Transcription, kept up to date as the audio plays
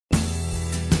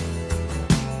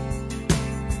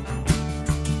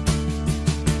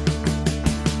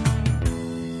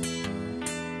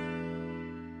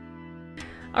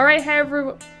All right, hey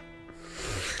everyone.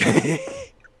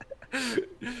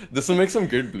 This will make some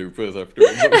good bloopers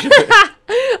afterwards.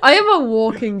 I am a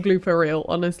walking blooper reel,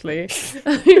 honestly.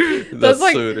 That's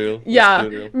like, so real. Yeah.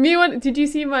 That's so real. Did you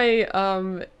see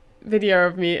my video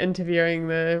of me interviewing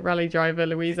the rally driver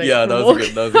Louise? Yeah, that was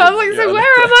good. That was good. I was like, yeah, so where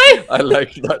am I? I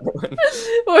liked that one.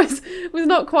 was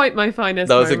not quite my finest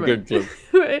That was moment. a good clip.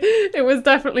 It was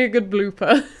definitely a good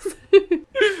blooper.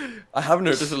 I have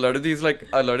noticed a lot of these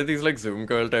like Zoom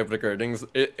call type recordings.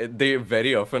 They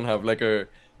very often have like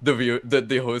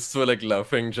the hosts were like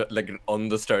laughing like on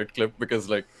the start clip because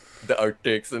like the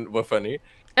outtakes were funny.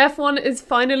 F1 is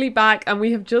finally back and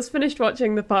we have just finished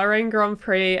watching the Bahrain Grand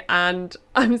Prix and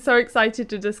I'm so excited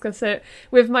to discuss it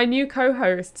with my new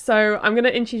co-host. So I'm going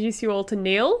to introduce you all to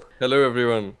Neil. Hello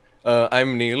everyone.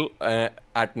 I'm Neil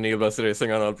at Neil Bus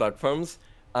Racing on all platforms.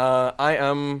 I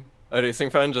am a racing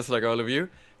fan just like all of you,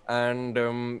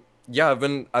 and yeah, I've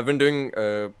been doing.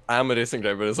 I'm a racing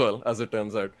driver as well, as it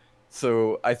turns out.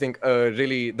 So I think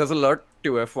really there's a lot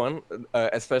to F1,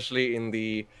 especially in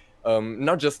the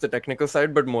not just the technical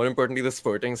side, but more importantly the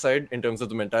sporting side in terms of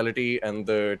the mentality and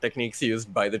the techniques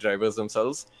used by the drivers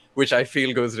themselves, which I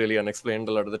feel goes really unexplained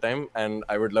a lot of the time. And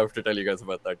I would love to tell you guys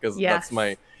about that because that's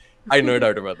my. I nerd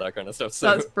out about that kind of stuff. So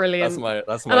that's brilliant.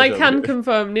 That's my and I job can here.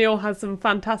 confirm Neil has some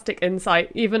fantastic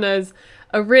insight, even as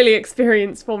a really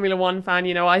experienced Formula One fan.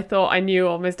 You know, I thought I knew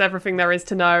almost everything there is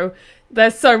to know.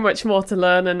 There's so much more to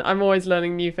learn, and I'm always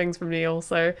learning new things from Neil.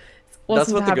 So it's awesome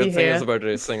that's what to the have good you thing here. is about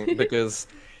racing, because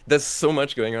there's so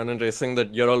much going on in racing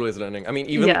that you're always learning. I mean,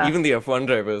 even the F1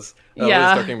 drivers are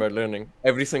always talking about learning.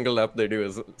 Every single lap they do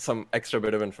is some extra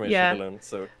bit of information to learn.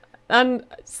 So. And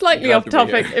slightly off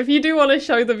topic, if you do want to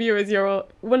show the viewers your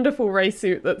wonderful race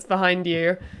suit that's behind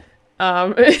you,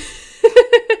 ta-da!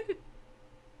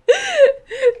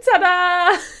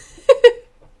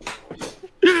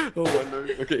 Oh no!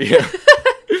 Okay, yeah.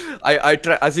 I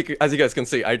try, as you guys can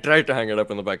see, I tried to hang it up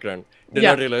in the background. Did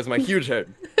not realize my huge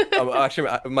head, actually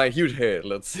my huge hair,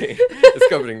 let's say, is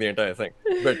covering the entire thing.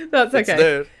 But that's okay. It's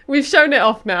there. We've shown it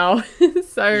off now,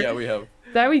 so yeah, we have.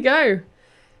 There we go.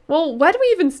 Well, where do we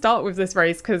even start with this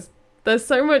race? Because there's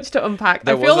so much to unpack.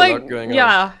 There I feel was a lot going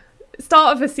on.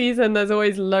 Start of a season, there's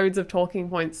always loads of talking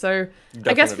points. So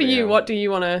Definitely, I guess for you, what do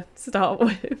you want to start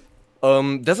with?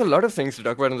 There's a lot of things to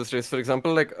talk about in this race. For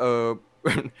example, like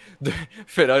the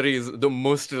Ferrari is the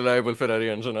most reliable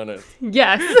Ferrari engine on earth.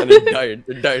 Yes. And it died.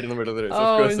 It died in the middle of the race.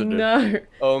 Oh, of course it did.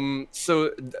 No. So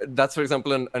that's, for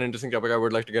example, an interesting topic I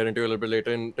would like to get into a little bit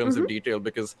later in terms of detail,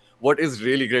 because what is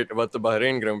really great about the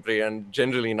Bahrain Grand Prix and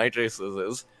generally night races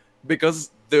is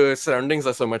because the surroundings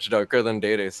are so much darker than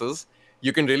day races,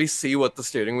 you can really see what the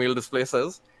steering wheel display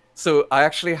says. So I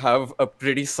actually have a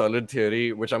pretty solid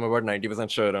theory, which I'm about 90%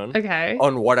 sure on,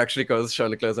 on what actually caused Charles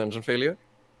Leclerc's engine failure.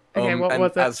 Okay, what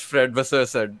was it? As Fred Vasseur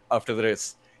said after the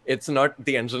race, it's not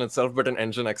the engine itself, but an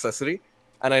engine accessory.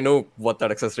 And I know what that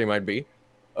accessory might be,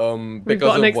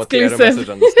 because of what the error message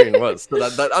on the screen was. So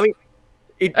that I mean,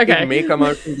 it may come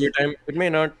out in due time. It may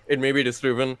not. It may be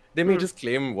disproven. They may just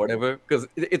claim whatever, because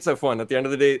it's F1. At the end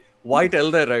of the day, why tell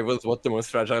their rivals what the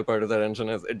most fragile part of their engine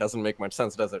is? It doesn't make much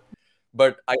sense, does it?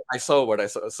 But I saw what I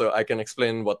saw, so I can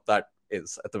explain what that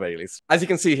is at the very least. As you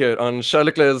can see here on Charles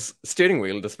Leclerc's steering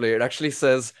wheel display, it actually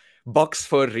says box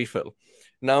for refill.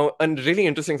 Now, a really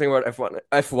interesting thing about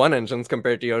F1 engines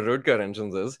compared to your road car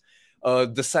engines is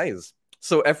the size.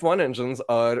 So F1 engines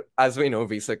are, as we know,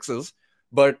 V6s,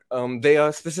 but they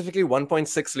are specifically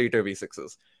 1.6 liter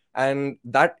V6s. And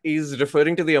that is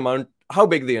referring to the amount, how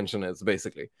big the engine is,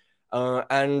 basically.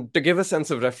 And to give a sense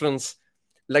of reference,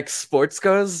 like sports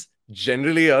cars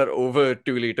generally are over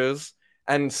 2 liters,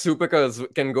 and supercars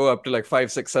can go up to like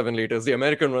 5, 6, 7 liters. The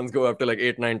American ones go up to like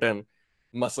 8, 9, 10.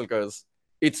 Muscle cars,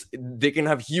 they can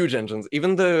have huge engines.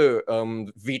 Even the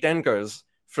V10 cars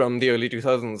from the early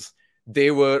 2000s,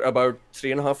 they were about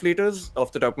 3.5 liters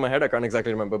off the top of my head. I can't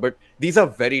exactly remember, but these are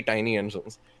very tiny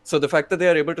engines. So the fact that they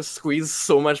are able to squeeze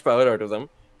so much power out of them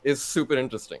is super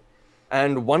interesting.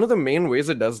 And one of the main ways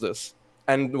it does this,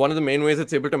 and one of the main ways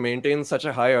it's able to maintain such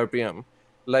a high RPM,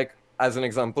 like as an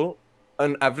example,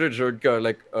 an average road car,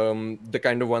 like the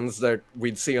kind of ones that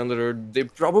we'd see on the road, they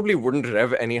probably wouldn't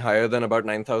rev any higher than about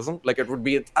 9,000. Like it would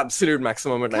be its absolute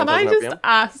maximum at 9,000 RPM. Can I just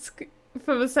ask,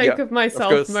 for the sake of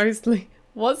myself mostly,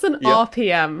 what's an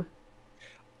RPM?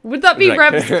 Would that be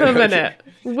revs per minute?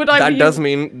 That does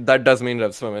mean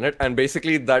revs per minute. And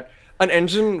basically that an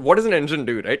engine, what does an engine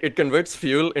do, right? It converts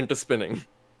fuel into spinning.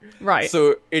 Right.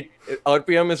 So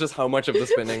RPM is just how much of the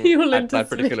spinning at that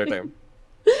particular time.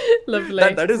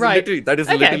 Lovely. That is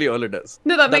literally all it does.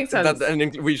 No, that makes sense.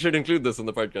 And we should include this in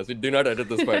the podcast. We do not edit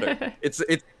this part out. It's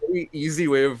a very easy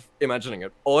way of imagining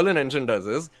it. All an engine does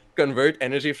is convert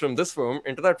energy from this form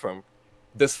into that form.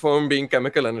 This form being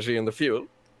chemical energy in the fuel,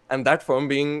 and that form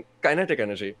being kinetic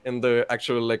energy in the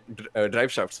actual like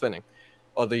drive shaft spinning,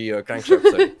 or the crankshaft.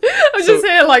 Sorry. I'm just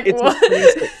here like, what?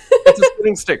 It's a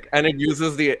spinning stick, and it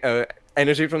uses the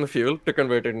energy from the fuel to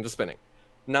convert it into spinning.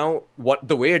 Now,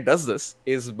 the way it does this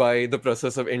is by the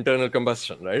process of internal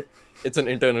combustion, right? It's an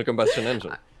internal combustion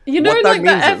engine. You know, like the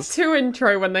F2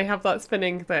 intro when they have that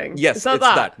spinning thing? Yes, it's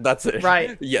that. That's it.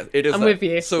 Right. Yes, it is. I'm with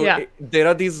you. So there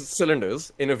are these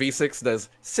cylinders in a V6. There's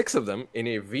 6 of them in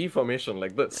a V formation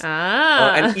like this.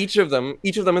 And each of them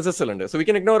is a cylinder. So we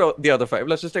can ignore the other 5.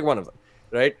 Let's just take one of them,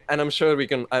 right? And I'm sure we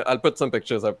can. I'll put some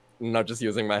pictures up, not just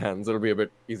using my hands. It'll be a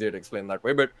bit easier to explain that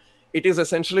way. But it is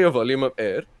essentially a volume of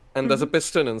air, and there's a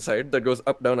piston inside that goes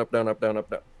up, down, up, down, up, down, up,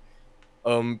 down.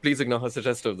 Please ignore how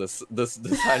suggestive this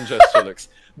hand gesture looks.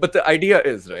 But the idea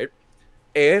is, right,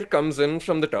 air comes in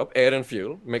from the top, air and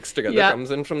fuel mixed together comes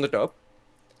in from the top.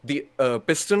 The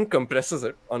piston compresses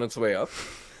it on its way up.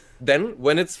 Then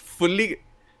when it's fully...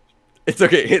 It's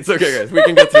okay, guys. We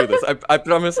can get through this. I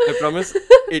promise.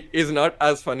 It is not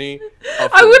as funny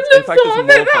afterwards. I wouldn't have thought of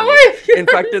it that way. In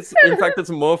fact, it's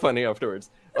more funny afterwards.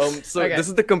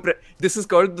 This is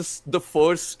called the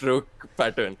 4-stroke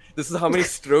pattern. This is how many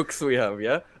strokes we have.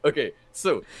 Yeah. Okay.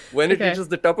 So when it reaches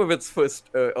the top of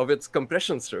its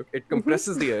compression stroke, it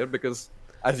compresses the air because,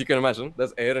 as you can imagine,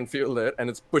 there's air and fuel there, and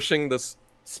it's pushing this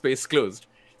space closed.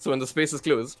 So when the space is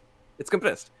closed, it's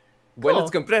compressed. When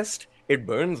it's compressed, it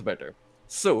burns better.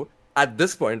 So at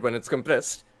this point, when it's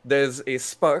compressed, there's a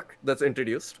spark that's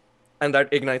introduced, and that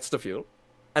ignites the fuel,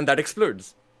 and that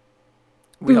explodes.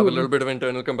 We have a little bit of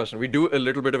internal combustion. We do a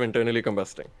little bit of internally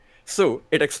combusting. So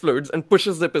it explodes and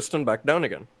pushes the piston back down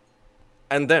again.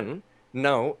 And then,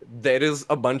 now, there is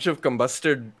a bunch of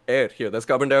combusted air here. There's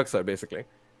carbon dioxide, basically.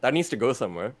 That needs to go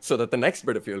somewhere so that the next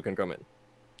bit of fuel can come in.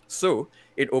 So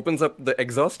it opens up the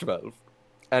exhaust valve,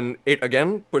 and it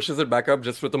again pushes it back up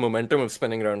just with the momentum of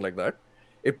spinning around like that.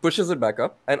 It pushes it back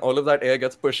up, and all of that air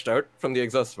gets pushed out from the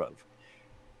exhaust valve,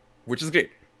 which is great.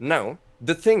 Now,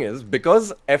 the thing is,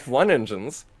 because F1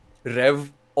 engines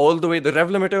rev all the way, the rev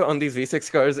limiter on these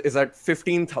V6 cars is at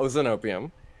 15,000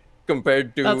 RPM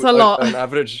compared to an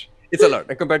average. It's a lot.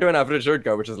 And compared to an average road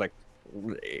car, which is like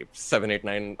 7, 8,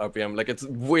 9 RPM, like it's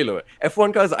way lower.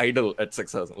 F1 cars idle at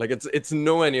 6,000. Like it's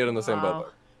nowhere near in the same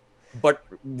ballpark. But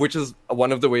which is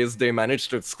one of the ways they managed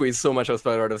to squeeze so much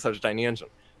horsepower out of such a tiny engine.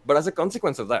 But as a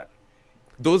consequence of that,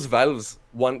 those valves,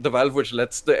 the valve which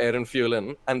lets the air and fuel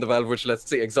in, and the valve which lets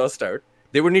the exhaust out,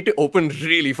 they would need to open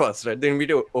really fast, right? They need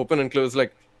to open and close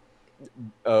like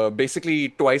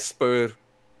basically once per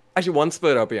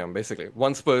RPM, basically.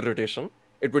 Once per rotation.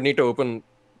 It would need to open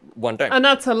one time. And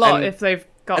that's a lot if they've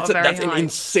got a very That's an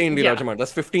insanely large amount.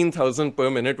 That's 15,000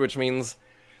 per minute, which means,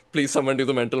 please someone do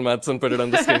the mental maths and put it on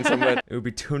the screen somewhere. It would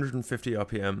be 250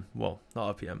 RPM. Well,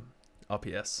 not RPM,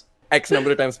 RPS. X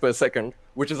number of times per second,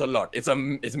 which is a lot.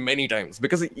 It's many times.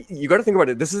 Because you got to think about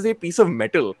it. This is a piece of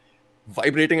metal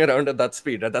vibrating around at that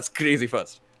speed. That's crazy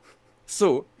fast.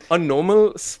 So a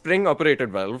normal spring-operated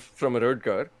valve from a road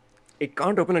car, it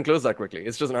can't open and close that quickly.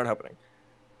 It's just not happening.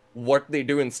 What they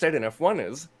do instead in F1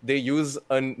 is they use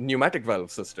a pneumatic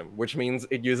valve system, which means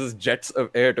it uses jets of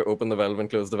air to open the valve and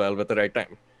close the valve at the right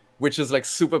time, which is like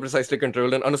super precisely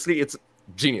controlled. And honestly, it's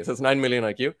genius. It's 9 million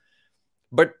IQ.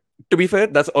 But to be fair,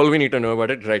 that's all we need to know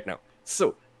about it right now.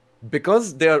 So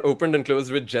because they are opened and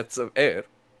closed with jets of air,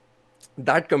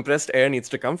 that compressed air needs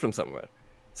to come from somewhere.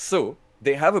 So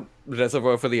they have a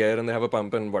reservoir for the air and they have a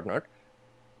pump and whatnot.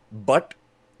 But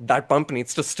that pump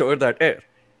needs to store that air.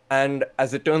 And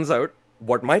as it turns out,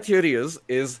 what my theory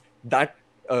is that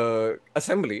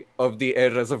assembly of the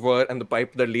air reservoir and the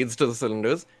pipe that leads to the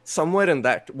cylinders, somewhere in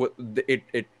that,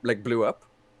 it like blew up.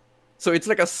 So it's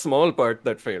like a small part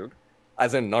that failed,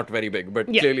 as in not very big, but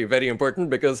clearly very important,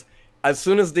 because as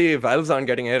soon as the valves aren't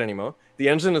getting air anymore, the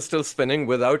engine is still spinning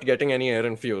without getting any air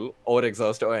and fuel or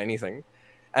exhaust or anything.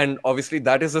 And obviously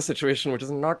that is a situation which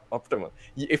is not optimal.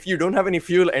 If you don't have any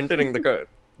fuel entering the car,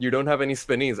 you don't have any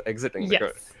spinnies exiting the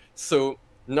car. So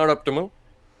not optimal.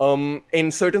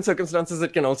 In certain circumstances,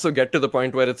 it can also get to the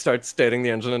point where it starts tearing the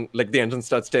engine, and like the engine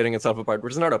starts tearing itself apart,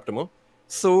 which is not optimal.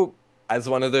 So as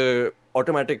one of the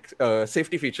automatic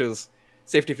safety features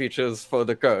for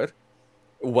the car,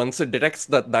 once it detects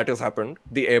that that has happened,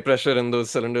 the air pressure in those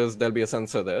cylinders, there'll be a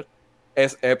sensor there.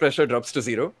 As air pressure drops to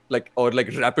 0, or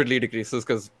rapidly decreases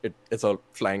because it's all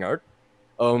flying out,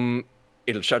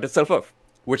 it'll shut itself off.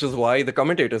 which is why the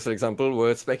commentators, for example,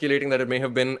 were speculating that it may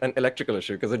have been an electrical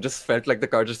issue, because it just felt like the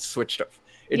car just switched off.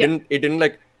 It didn't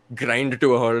like grind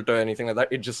to a halt or anything like that.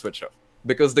 It just switched off.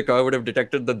 Because the car would have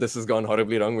detected that this has gone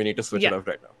horribly wrong, we need to switch it off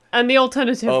right now. And the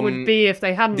alternative would be if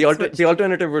they hadn't switched. The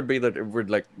alternative would be that it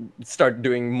would like start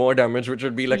doing more damage, which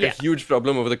would be like a huge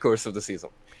problem over the course of the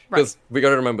season. Because we got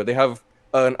to remember, they have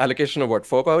an allocation of what,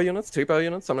 4 power units, 3 power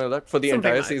units, something like that, for the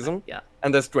entire season. Yeah.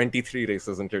 And there's 23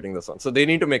 races, including this one. So they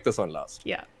need to make this one last.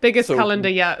 Yeah. Biggest calendar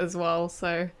yet as well,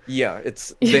 so. Yeah,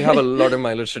 they have a lot of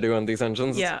mileage to do on these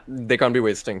engines. Yeah. They can't be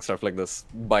wasting stuff like this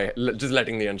by just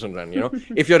letting the engine run, you know?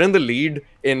 If you're in the lead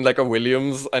in like a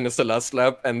Williams and it's the last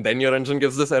lap and then your engine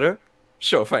gives this error,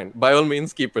 sure, fine. By all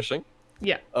means, keep pushing.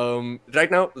 Yeah.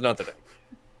 Right now, not the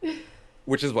time.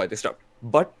 Which is why they stopped.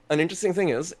 But an interesting thing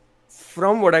is,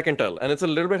 from what I can tell, and it's a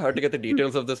little bit hard to get the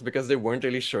details of this because they weren't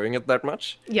really showing it that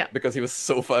much. Yeah. Because he was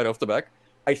so far off the back.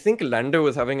 I think Lando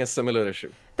was having a similar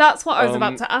issue. That's what I was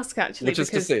about to ask, actually. Which is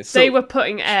to say, they were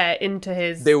putting air into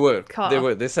his car. They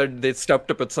were. They said they'd stopped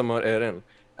to put some more air in.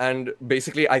 And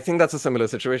basically, I think that's a similar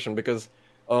situation because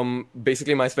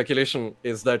basically my speculation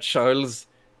is that Charles'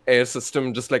 air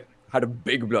system just like had a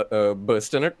big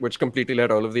burst in it, which completely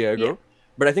let all of the air go.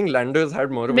 But I think Lando's had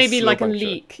more of maybe a slow like puncture. A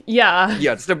leak. Yeah.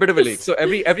 Yeah, it's a bit of a leak. So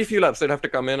every few laps they'd have to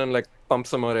come in and like pump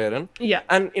some more air in. Yeah.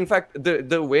 And in fact,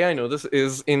 the way I know this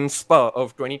is in Spa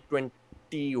of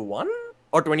 2021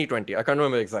 or 2020. I can't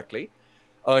remember exactly.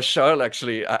 Charles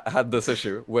actually had this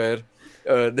issue where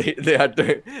they had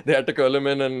to call him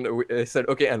in and said,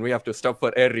 okay, and we have to stop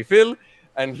for air refill.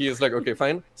 And he was like, okay,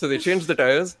 fine. So they changed the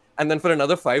tires, and then for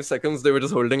another 5 seconds they were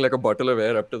just holding like a bottle of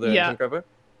air up to the engine cover.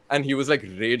 And he was like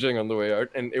raging on the way out.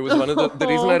 And it was one of the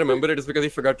reason I remember it is because he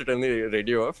forgot to turn the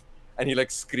radio off. And he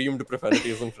like screamed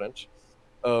profanities in French.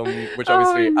 Which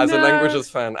obviously, as a languages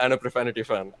fan and a profanity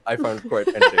fan, I found quite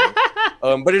entertaining.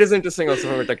 But it is interesting also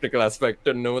from a technical aspect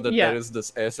to know that there is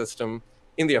this air system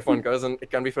in the F1 cars and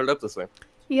it can be filled up this way.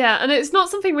 Yeah, and it's not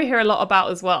something we hear a lot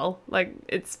about as well. Like,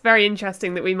 it's very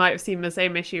interesting that we might have seen the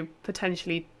same issue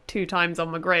potentially 2 times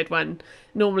on the grid when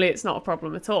normally it's not a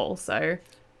problem at all. So...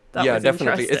 yeah,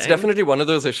 definitely. It's definitely one of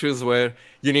those issues where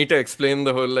you need to explain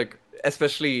the whole, like,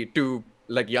 especially to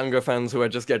like younger fans who are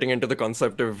just getting into the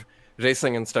concept of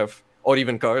racing and stuff, or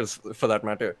even cars for that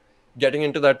matter. Getting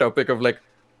into that topic of like,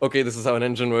 okay, this is how an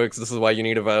engine works. This is why you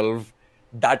need a valve.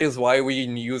 That is why we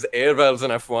use air valves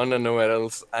in F1 and nowhere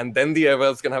else. And then the air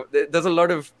valves can have. There's a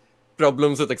lot of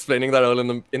problems with explaining that all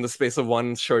in the space of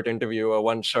one short interview or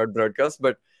one short broadcast.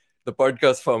 But the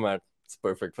podcast format is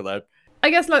perfect for that. I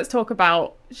guess let's talk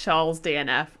about Charles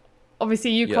DNF.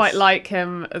 Obviously, you quite like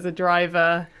him as a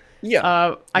driver.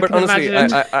 Yeah, I but can honestly,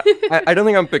 imagine. I don't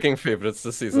think I'm picking favorites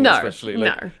this season, No, especially.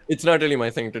 Like, no. It's not really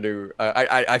my thing to do.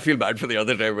 I feel bad for the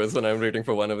other drivers when I'm rooting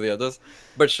for one of the others.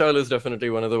 But Charles is definitely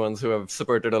one of the ones who have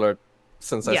supported a lot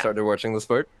since I started watching the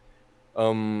sport. So,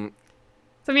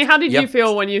 I mean, how did you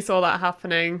feel when you saw that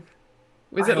happening?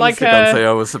 Was it like can't say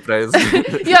I was surprised.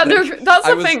 Yeah, no, that's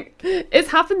the thing. It's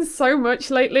happened so much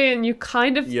lately, and you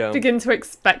kind of begin to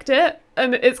expect it,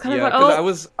 and it's kind of like, oh,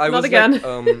 I not was again.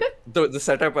 Like, the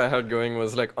setup I had going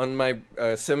was like on my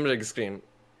sim rig screen.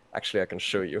 Actually, I can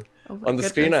show you. On the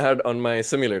screen I had on my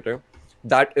simulator,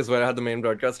 that is where I had the main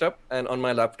broadcast up, and on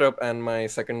my laptop and my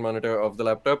second monitor of the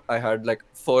laptop, I had like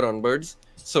 4 onboards.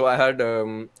 So I had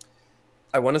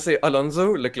I want to say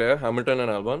Alonso, Leclerc, Hamilton,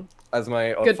 and Albon as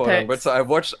my 4 onboards. So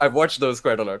I've watched those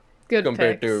quite a lot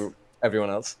compared to everyone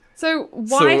else. So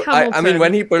why Hamilton? I mean,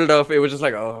 when he pulled off, it was just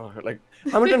like, oh, like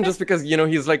Hamilton, just because, you know,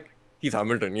 he's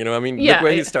Hamilton, you know, I mean, look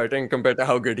where he's starting compared to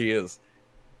how good he is.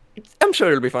 I'm sure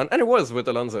it'll be fun. And it was with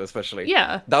Alonso, especially.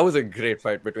 Yeah. That was a great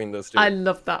fight between those two. I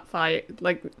loved that fight.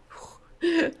 Like,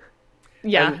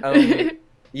 yeah. And,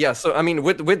 yeah, so, I mean,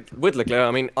 with Leclerc,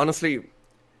 I mean, honestly,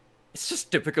 it's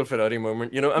just typical Ferrari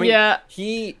moment, you know? I mean,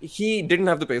 he didn't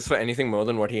have the pace for anything more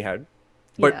than what he had.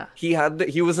 But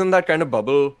he was in that kind of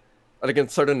bubble, like in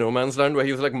sort of no man's land, where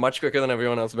he was like much quicker than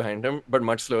everyone else behind him, but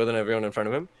much slower than everyone in front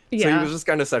of him. So he was just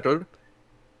kind of settled.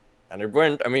 And it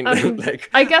went. I mean, like...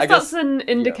 I guess that's an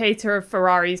indicator of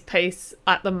Ferrari's pace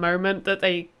at the moment, that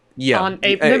they aren't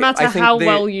able... No matter how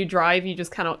well you drive, you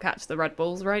just cannot catch the Red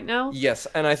Bulls right now. Yes,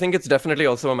 and I think it's definitely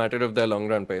also a matter of their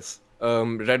long-run pace.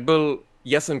 Red Bull...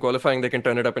 Yes, in qualifying, they can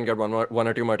turn it up and get one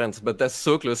or two more tenths, but they're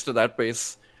so close to that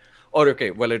pace. Or,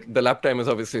 okay, well, the lap time is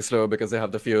obviously slow because they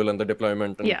have the fuel and the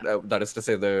deployment, and that is to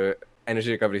say the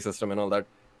energy recovery system and all that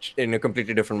in a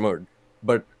completely different mode.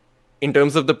 But in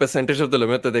terms of the percentage of the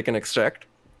limit that they can extract,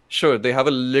 sure, they have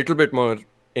a little bit more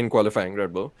in qualifying,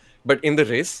 Red Bull. But in the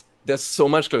race, they're so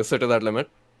much closer to that limit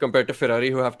compared to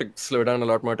Ferrari, who have to slow down a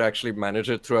lot more to actually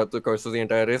manage it throughout the course of the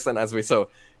entire race. And as we saw,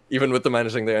 even with the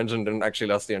managing the engine, didn't actually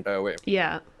last the entire way.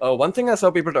 Yeah. One thing I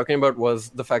saw people talking about was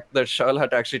the fact that Charles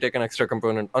had to actually take an extra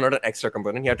component, or not an extra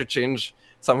component, he had to change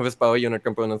some of his power unit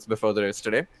components before the race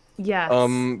today. Yes.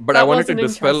 But I wanted to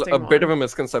dispel a bit of a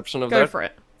misconception of that. Go for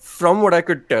it. From what I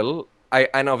could tell,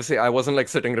 and obviously I wasn't like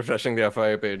sitting refreshing the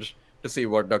FIA page to see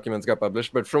what documents got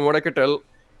published, but from what I could tell,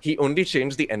 he only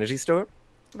changed the energy store.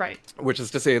 Right. Which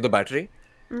is to say the battery.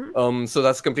 So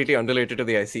that's completely unrelated to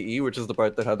the ICE, which is the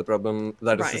part that had the problem.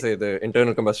 That is to say the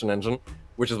internal combustion engine,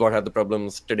 which is what had the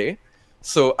problems today.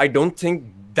 So I don't think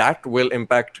that will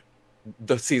impact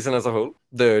the season as a whole,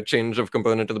 the change of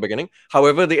component at the beginning.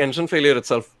 However, the engine failure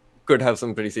itself could have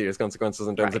some pretty serious consequences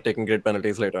in terms of taking grid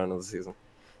penalties later on in the season.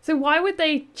 So why would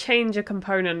they change a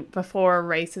component before a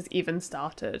race has even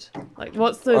started? Like,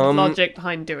 what's the logic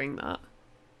behind doing that?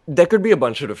 There could be a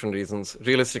bunch of different reasons,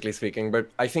 realistically speaking, but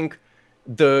I think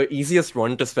the easiest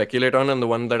one to speculate on, and the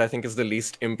one that I think is the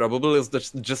least improbable, is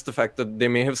just the fact that they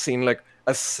may have seen like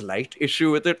a slight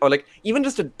issue with it, or like even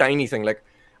just a tiny thing. Like,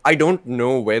 I don't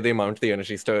know where they mount the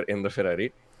energy store in the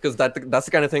Ferrari, because that's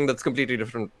the kind of thing that's completely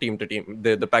different team to team.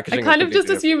 The packaging. I kind of just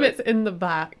assume it's in the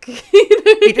back.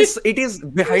 It is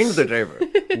behind the driver.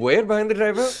 Where behind the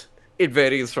driver? It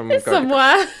varies from car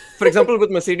somewhere. to car. For example, with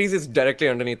Mercedes, it's directly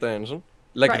underneath the engine,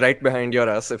 like right behind your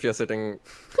ass if you're sitting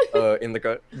in the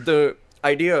car. The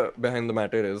idea behind the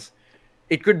matter is,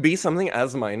 it could be something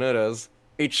as minor as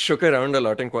it shook around a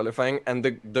lot in qualifying, and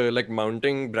the like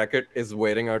mounting bracket is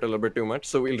wearing out a little bit too much.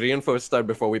 So we'll reinforce that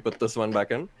before we put this one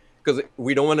back in, because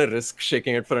we don't want to risk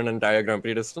shaking it for an entire Grand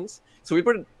Prix distance. So we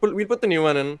put the new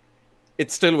one in.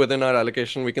 It's still within our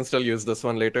allocation. We can still use this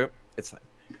one later. It's fine.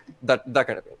 That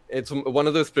kind of thing. It's one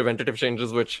of those preventative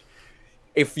changes which,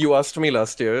 if you asked me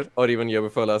last year, or even year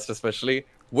before last especially,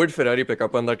 would Ferrari pick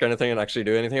up on that kind of thing and actually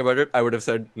do anything about it? I would have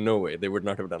said, no way, they would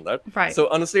not have done that. Right. So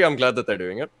honestly, I'm glad that they're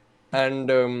doing it.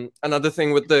 And another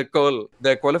thing with the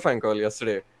qualifying call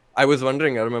yesterday, I was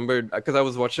wondering, I remembered, because I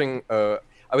was watching, I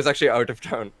was actually out of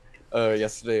town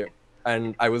yesterday,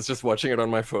 and I was just watching it on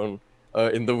my phone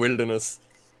in the wilderness.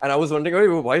 And I was wondering,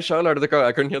 oh, why is Charles out of the car?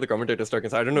 I couldn't hear the commentators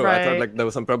talking, so I don't know. I thought like there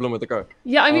was some problem with the car.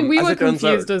 Yeah, I mean, we were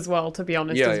confused as well, to be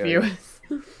honest, as viewers.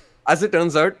 As it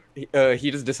turns out,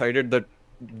 he just decided that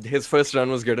his first run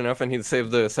was good enough, and he'd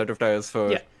save the set of tires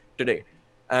for today.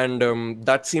 And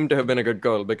that seemed to have been a good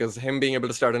call, because him being able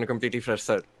to start in a completely fresh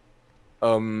set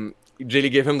really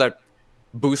gave him that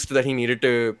boost that he needed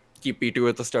to keep P2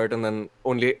 at the start and then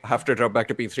only have to drop back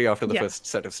to P3 after the first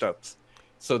set of stops.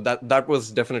 So that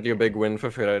was definitely a big win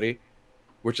for Ferrari,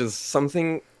 which is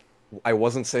something I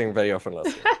wasn't saying very often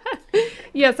last year.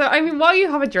 Yeah, so I mean, while you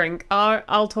have a drink,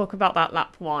 I'll talk about that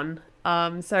lap one.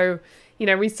 So, you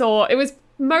know, we saw, it was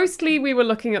mostly, we were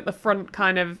looking at the front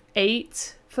kind of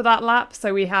 8 for that lap.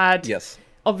 So we had,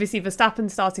 obviously,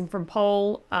 Verstappen starting from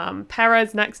pole,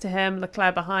 Perez next to him,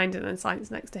 Leclerc behind, and then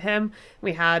Sainz next to him.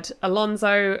 We had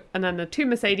Alonso, and then the 2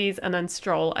 Mercedes, and then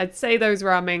Stroll. I'd say those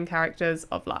were our main characters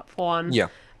of lap 1. Yeah.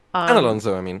 And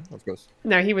Alonso, I mean, of course.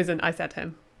 No, he wasn't. I said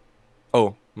him.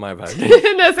 Oh, my bad. No,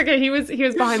 it's okay. He was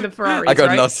behind the Ferraris. I got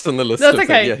right? lost on the list. That's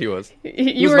okay. Yeah, he was.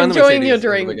 You were enjoying your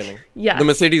drink. Yeah. The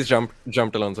Mercedes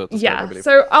jumped Alonso at the start, I believe.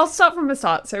 So I'll start from the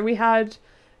start. So we had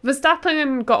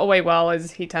Verstappen got away well,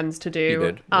 as he tends to do. He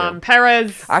did.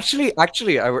 Perez.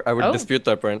 Actually, I would dispute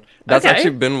that point. That's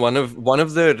actually been one of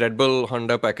the Red Bull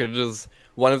Honda packages.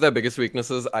 One of their biggest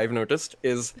weaknesses I've noticed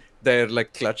is their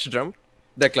like clutch dump.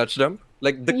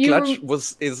 Like the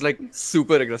clutch is like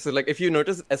super aggressive. Like if you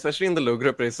notice, especially in the low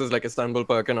grip races like Istanbul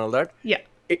Park and all that,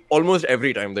 almost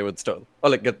every time they would stall or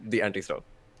like get the anti-stall.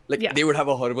 Like they would have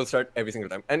a horrible start every single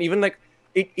time. And even like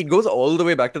it goes all the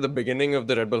way back to the beginning of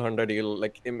the Red Bull Honda deal,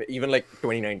 like even like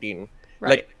 2019. Right.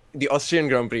 Like the Austrian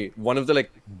Grand Prix, one of the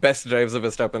like best drives of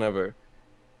Verstappen ever.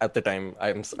 At the time,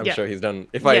 I'm sure he's done.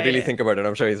 If I really think about it,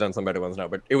 I'm sure he's done some better ones now.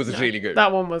 But it was really good.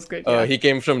 That one was good. He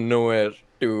came from nowhere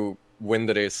to win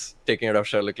the race, taking it off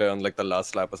Charles Leclerc on like the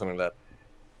last lap or something like that.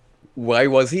 Why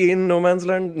was he in no man's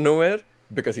land nowhere?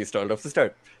 Because he stalled off the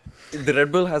start. The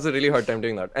Red Bull has a really hard time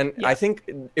doing that. And I think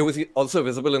it was also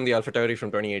visible in the AlphaTauri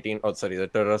from 2018. Oh, sorry, the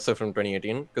Toro Rosso from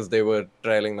 2018, because they were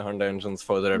trialing the Honda engines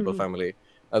for the Red Bull family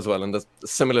as well. And the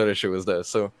similar issue is there.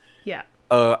 So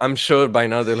I'm sure by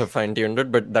now they'll have fine-tuned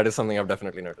it, but that is something I've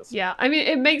definitely noticed. Yeah, I mean,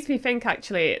 it makes me think,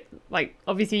 actually, like,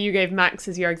 obviously you gave Max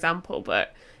as your example,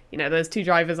 but, you know, there's 2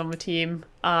 drivers on the team.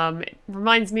 It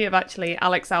reminds me of, actually,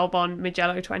 Alex Albon,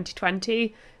 Mugello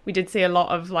 2020, we did see a lot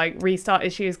of like restart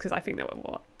issues because I think there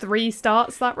were 3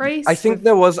 starts that race. I think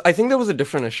there was a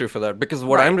different issue for that, because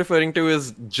what I'm referring to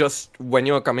is just when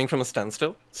you're coming from a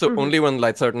standstill. So only when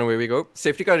lights out and away we go.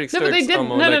 Safety car restarts. No, but they didn't.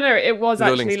 No. It was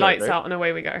actually start, lights out and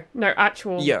away we go. No,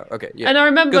 actual. Yeah. Okay. Yeah. And I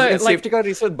remember in safety car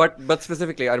restart, but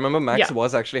specifically, I remember Max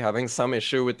was actually having some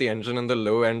issue with the engine in the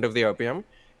low end of the RPM.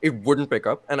 It wouldn't pick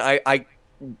up, and I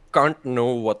can't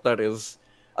know what that is,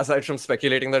 aside from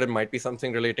speculating that it might be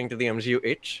something relating to the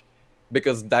MGU-H,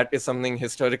 because that is something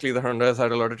historically the Honda has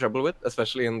had a lot of trouble with,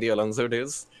 especially in the Alonso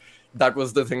days. That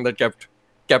was the thing that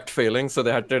kept failing, so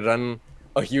they had to run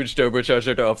a huge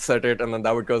turbocharger to offset it, and then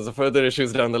that would cause the further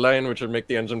issues down the line, which would make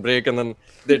the engine break, and then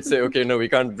they'd say, okay, no, we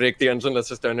can't break the engine, let's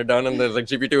just turn it down, and there's like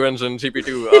GP2 engine,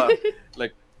 GP2,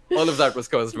 like all of that was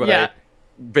caused by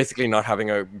basically not having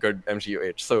a good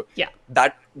MGU-H. So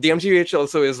that the MGU-H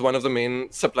also is one of the main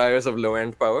suppliers of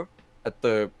low-end power at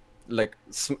the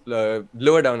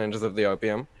lower down edges of the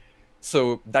RPM.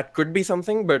 So that could be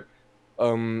something, but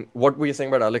what were you saying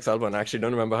about Alex Albon? I actually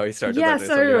don't remember how he started that race,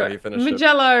 or how he finished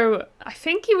Mugello, I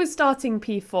think he was starting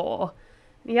P4.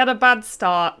 He had a bad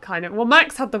start, kind of. Well,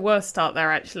 Max had the worst start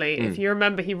there, actually. If you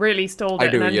remember, he really stalled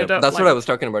it and ended up... That's what I was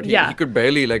talking about. He could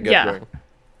barely get going.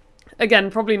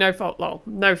 Again, probably no fault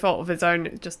of his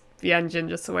own, just the engine,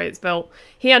 just the way it's built.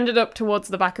 He ended up towards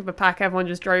the back of the pack. Everyone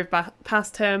just drove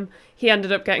past him. He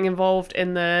ended up getting involved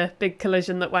in the big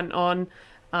collision that went on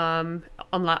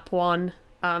lap 1.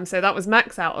 So that was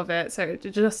Max out of it. So it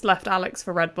just left Alex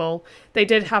for Red Bull. They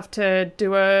did have to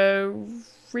do a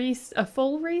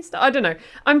full restart. I don't know.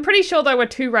 I'm pretty sure there were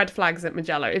 2 red flags at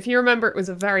Mugello. If you remember, it was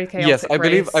a very chaotic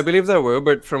race. I believe there were,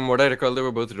 but from what I recall, they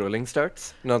were both rolling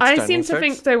starts, not standing starts. I seem to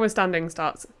think they were standing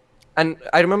starts. And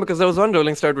I remember because there was one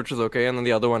rolling start which was okay, and then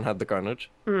the other one had the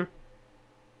carnage.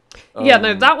 Yeah,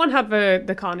 no, that one had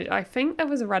the carnage. I think there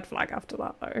was a red flag after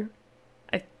that, though.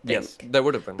 Yes, there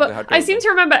would have been. But I seem to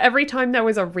remember every time there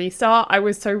was a restart, I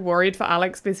was so worried for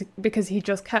Alex because he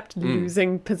just kept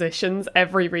losing positions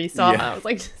every restart. Yeah. I was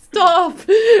like, stop!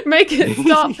 Make it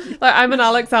stop! Like, I'm an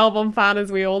Alex Albon fan, as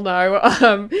we all know.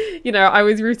 I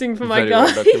was rooting for my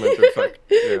guy. Very well documented fact.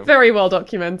 Yeah. Very well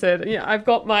documented. Yeah, I've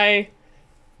got my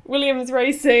Williams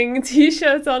Racing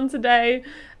t-shirt on today.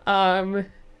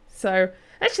 So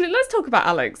actually, let's talk about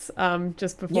Alex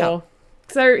just before. Yeah.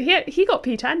 So he got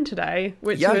P10 today,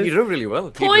 which was he drove really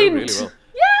well. Point.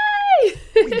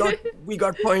 Yay! we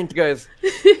got point, guys.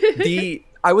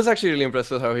 I was actually really impressed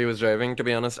with how he was driving. To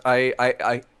be honest,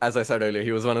 I as I said earlier,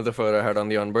 he was one of the 4 I had on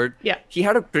the onboard. Yeah. He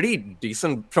had a pretty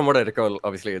decent, from what I recall.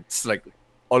 Obviously, it's like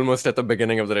almost at the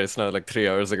beginning of the race now, like 3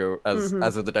 hours ago, as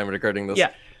of the time of recording this.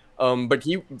 Yeah. But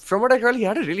from what I recall, he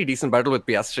had a really decent battle with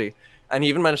Piastri, and he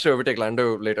even managed to overtake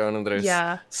Lando later on in the race.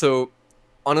 Yeah. So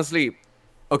honestly,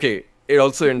 okay. It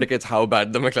also indicates how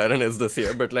bad the McLaren is this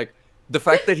year, but like the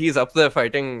fact that he's up there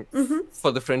fighting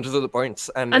for the fringes of the points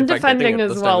and defending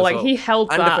as well, like he held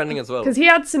that, and defending as well, because he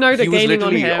had Tsunoda gaining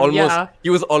on him. He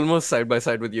was almost side by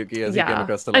side with Yuki as he came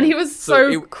across the line, and he was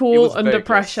so cool under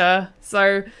pressure.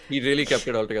 So he really kept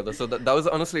it all together. So that was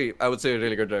honestly, I would say, a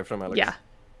really good drive from Alex. Yeah,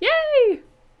 yay!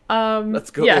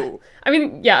 Let's go. Yeah, I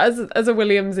mean, as a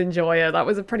Williams enjoyer, that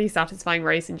was a pretty satisfying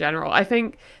race in general. I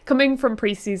think coming from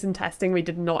preseason testing, we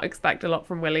did not expect a lot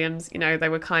from Williams. They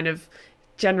were kind of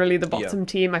generally the bottom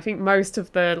team. I think most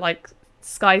of the like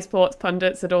Sky Sports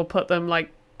pundits had all put them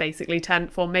like basically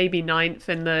 10th or maybe 9th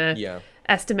in the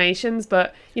estimations,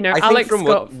 but Alex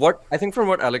I think from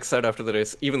what Alex said after the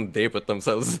race, even they put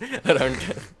themselves around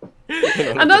 10th.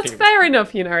 And that's fair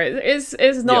enough,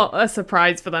 it's not a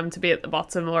surprise for them to be at the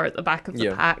bottom or at the back of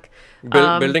the pack.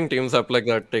 Building teams up like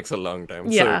that takes a long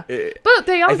time. Yeah, so, but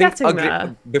they are getting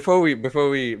there. Before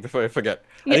I forget,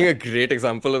 I think a great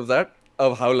example of that,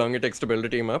 of how long it takes to build a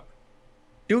team up,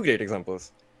 2 great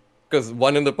examples, because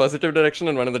one in the positive direction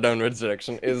and one in the downwards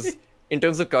direction, is in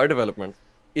terms of car development.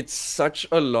 It's such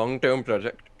a long-term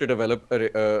project to develop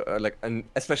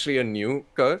especially a new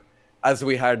car, as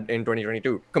we had in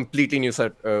 2022, completely new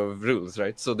set of rules,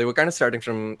 right? So they were kind of starting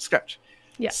from scratch.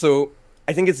 Yeah. So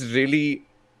I think it's really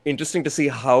interesting to see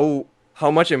how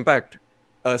much impact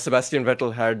Sebastian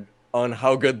Vettel had on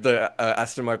how good the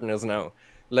Aston Martin is now.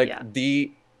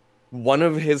 One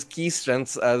of his key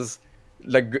strengths, as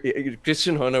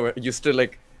Christian Horner used to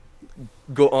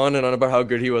go on and on about how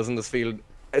good he was in this field,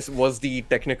 was the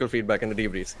technical feedback and the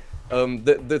debriefs.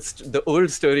 The old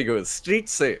story goes,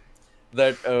 streets say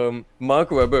that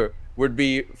Mark Webber would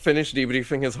be finished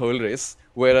debriefing his whole race,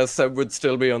 whereas Seb would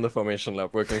still be on the formation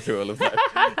lap working through all of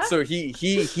that. So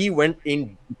he went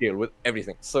in detail with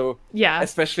everything. So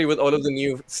especially with all of the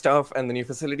new stuff and the new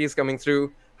facilities coming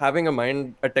through, having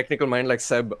a technical mind like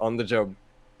Seb on the job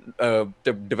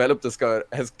to develop this car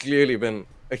has clearly been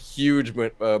a huge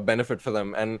benefit for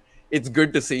them, and it's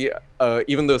good to see.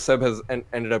 Even though Seb has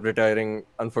ended up retiring,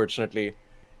 unfortunately,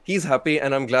 he's happy,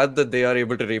 and I'm glad that they are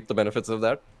able to reap the benefits of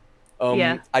that.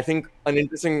 I think an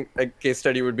interesting case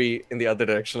study would be in the other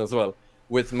direction as well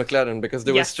with McLaren, because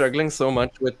they were struggling so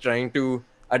much with trying to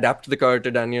adapt the car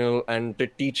to Daniel and to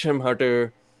teach him how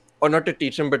to, or not to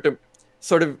teach him, but to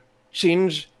sort of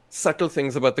change subtle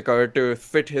things about the car to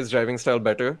fit his driving style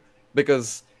better,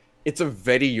 because it's a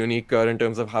very unique car in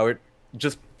terms of how it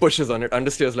just pushes on it,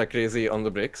 understeers like crazy on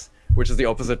the brakes, which is the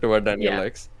opposite to what Daniel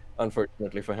likes,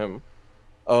 unfortunately for him.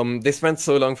 They spent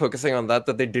so long focusing on that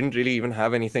they didn't really even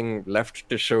have anything left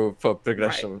to show for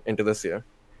progression into this year.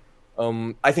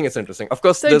 I think it's interesting. Of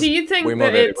course, so do you think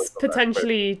that it's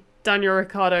potentially Daniel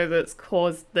Ricciardo that's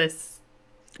caused this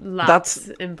lapse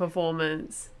in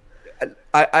performance?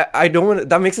 I don't want to,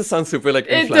 that makes it sound super like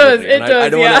it does, I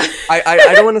don't want to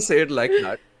I don't want to say it like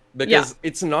that, because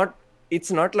it's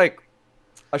not like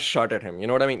a shot at him, you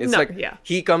know what I mean? It's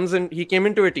he came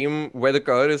into a team where the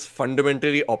car is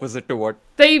fundamentally opposite to what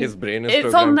his brain is.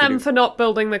 It's on them for not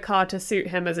building the car to suit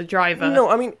him as a driver. No,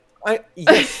 I mean,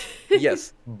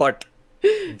 yes, but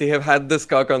they have had this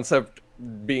car concept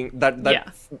being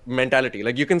that mentality.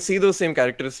 Like, you can see those same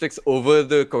characteristics over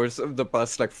the course of the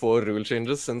past 4 rule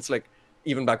changes since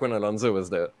even back when Alonso was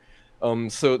there.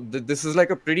 So this is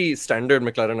a pretty standard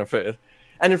McLaren affair.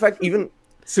 And in fact, even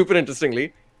super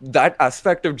interestingly, that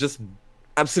aspect of just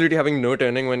absolutely having no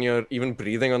turning when you're even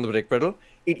breathing on the brake pedal,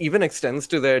 it even extends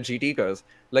to their GT cars.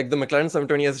 Like the McLaren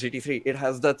 720S GT3, it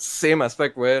has that same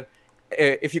aspect where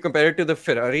if you compare it to the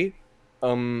Ferrari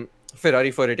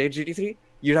 488 GT3,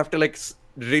 you'd have to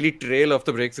really trail off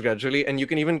the brakes gradually, and you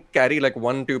can even carry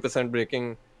 1-2%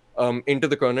 braking into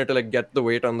the corner to get the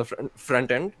weight on the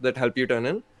front end that help you turn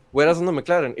in. Whereas on the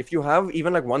McLaren, if you have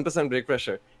even 1% brake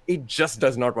pressure, it just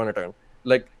does not want to turn.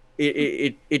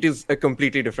 It is a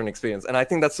completely different experience. And I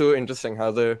think that's so interesting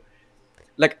how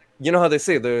you know how they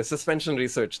say the suspension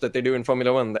research that they do in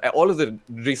Formula 1, all of the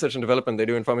research and development they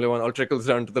do in Formula 1 all trickles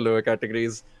down to the lower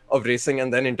categories of racing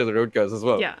and then into the road cars as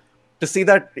well. Yeah. To see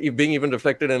that being even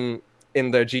reflected in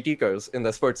the GT cars, in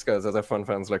the sports cars, as F1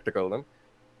 fans like to call them,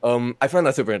 I find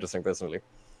that super interesting personally.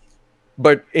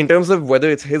 But in terms of whether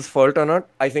it's his fault or not,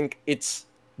 I think it's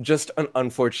just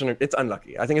it's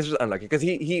unlucky. I think it's just unlucky because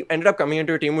he ended up coming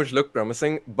into a team which looked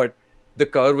promising, but the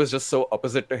car was just so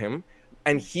opposite to him.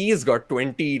 And he's got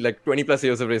 20 plus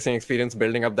years of racing experience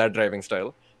building up that driving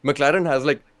style. McLaren has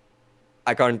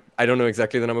I don't know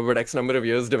exactly the number, but X number of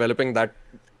years developing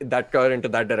that car into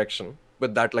that direction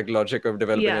with that logic of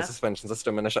developing a suspension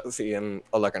system and a chassis and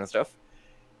all that kind of stuff.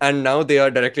 And now they are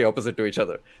directly opposite to each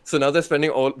other. So now they're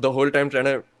spending the whole time trying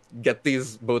to get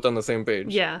these both on the same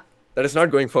page. Yeah. That is not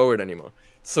going forward anymore.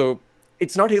 So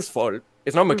it's not his fault.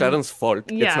 It's not McLaren's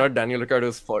fault. Yeah. It's not Daniel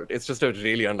Ricciardo's fault. It's just a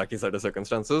really unlucky set of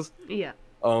circumstances. Yeah.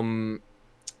 I think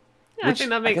that makes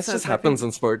sense. I guess just happens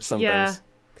in sports sometimes. Yeah.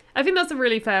 I think that's a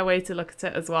really fair way to look at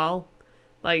it as well.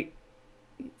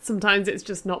 Sometimes it's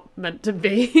just not meant to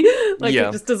be.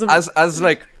 It just doesn't. As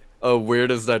weird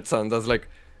as that sounds, as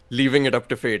leaving it up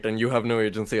to fate and you have no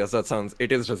agency as that sounds, it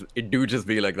do just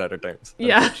be like that at times.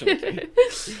 Yeah.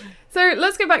 So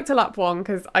let's go back to lap 1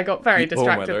 because I got very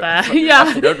distracted there.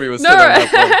 I forgot we were still on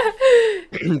lap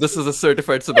 1. This is a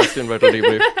certified Sebastian Vettel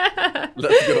debrief.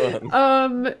 Let's go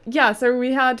on. Yeah, so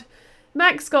we had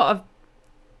Max got a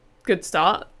good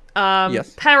start.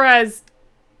 Yes. Perez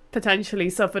potentially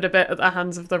suffered a bit at the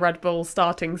hands of the Red Bull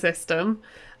starting system.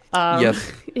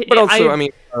 Yes. But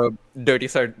also, dirty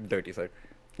side.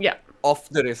 Yeah. Off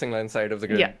the racing line side of the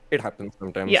grid. Yeah. It happens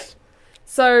sometimes. Yeah.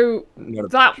 So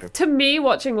that, to me,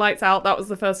 watching Lights Out, that was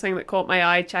the first thing that caught my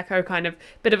eye. Checo kind of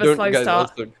bit of a slow start.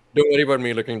 Also, don't worry about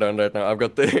me looking down right now. I've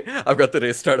got the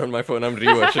race start on my phone. I'm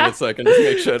rewatching it so I can just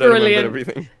make sure I remember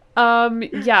everything.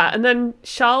 Yeah, and then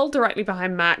Charles directly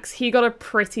behind Max, he got a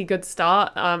pretty good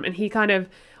start. And he kind of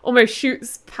almost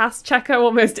shoots past Checo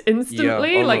almost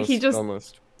instantly. Yeah,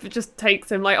 almost, he just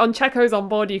takes him. On Checo's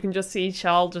onboard, you can just see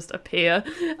Charles just appear.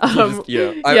 On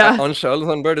Charles'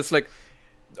 onboard, it's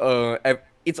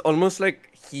it's almost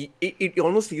it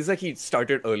almost feels like he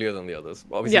started earlier than the others.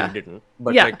 Obviously, he didn't,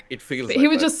 but it feels like he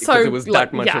was just so it was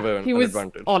that much of an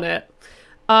advantage. On it.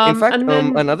 In fact,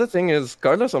 another thing is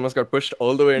Carlos almost got pushed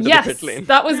all the way into the pit lane.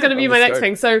 That was going to be my next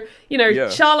thing. So,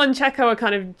 Charles and Checo are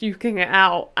kind of duking it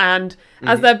out, and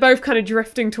as they're both kind of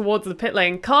drifting towards the pit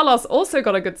lane, Carlos also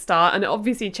got a good start, and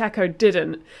obviously Checo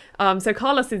didn't. So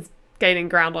Carlos is gaining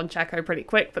ground on Checo pretty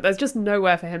quick, but there's just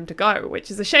nowhere for him to go, which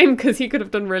is a shame because he could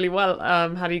have done really well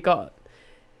had he got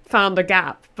found a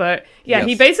gap. But yeah,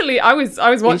 he basically, I was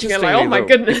watching it like, oh my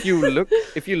goodness.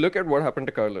 If you look at what happened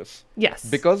to Carlos, yes,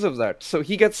 because of that, so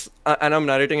he gets, and I'm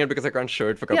narrating it because I can't show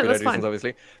it for copyright reasons,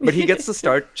 obviously, but he gets the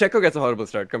start. Checo gets a horrible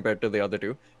start compared to the other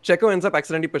two. Checo ends up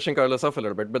accidentally pushing Carlos off a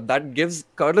little bit, but that gives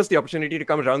Carlos the opportunity to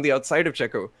come around the outside of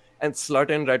Checo and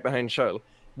slot in right behind Charles.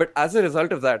 But as a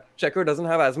result of that, Checo doesn't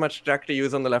have as much track to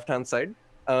use on the left-hand side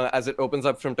as it opens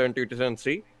up from turn 2 to turn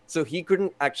 3. So he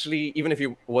couldn't actually, even if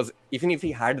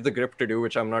he had the grip to do,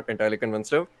 which I'm not entirely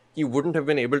convinced of, he wouldn't have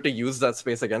been able to use that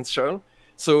space against Charles.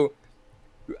 So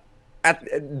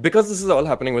because this is all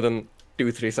happening within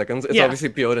 2-3 seconds, it's obviously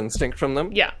pure instinct from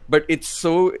them. Yeah. But it's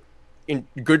so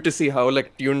good to see how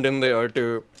like tuned in they are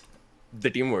to the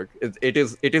teamwork.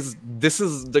 This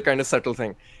is the kind of subtle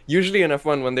thing. Usually in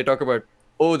F1, when they talk about,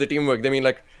 oh, the teamwork, they mean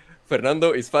like,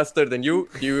 Fernando is faster than you,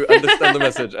 do you understand the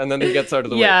message? And then he gets out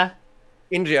of the way.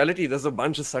 In reality, there's a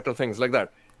bunch of subtle things like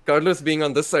that. Carlos being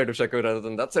on this side of Checo rather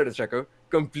than that side of Checo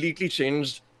completely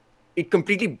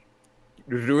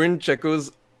ruined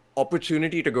Checo's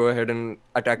opportunity to go ahead and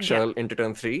attack Charles into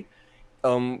turn 3.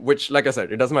 Which, like I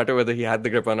said, it doesn't matter whether he had the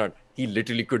grip or not. He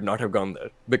literally could not have gone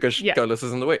there because Carlos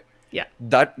is in the way. Yeah.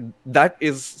 That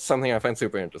is something I find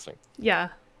super interesting. Yeah.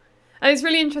 And it's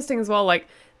really interesting as well, like,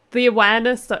 the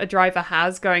awareness that a driver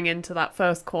has going into that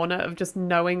first corner of just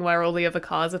knowing where all the other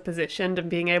cars are positioned and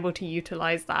being able to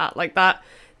utilize that. Like, that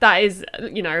is,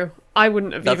 you know, I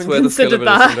wouldn't have even considered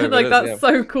that. Like, that's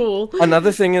so cool.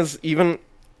 Another thing is, even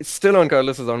still on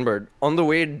Carlos's onboard, on the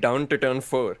way down to turn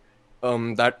 4,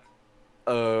 that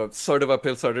sort of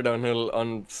uphill, sort of downhill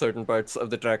on certain parts of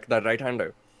the track, that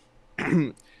right-hander.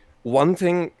 One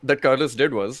thing that Carlos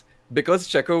did was, because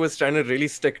Checo was trying to really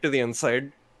stick to the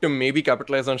inside to maybe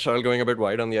capitalize on Charles going a bit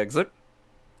wide on the exit,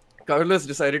 Carlos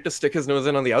decided to stick his nose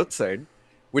in on the outside,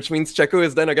 which means Checo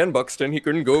is then again boxed in. He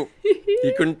couldn't go.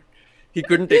 he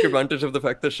couldn't take advantage of the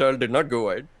fact that Charles did not go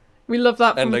wide. We love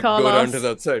that from Carlos. Go around his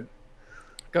outside.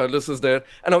 Carlos is there,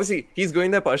 and obviously he's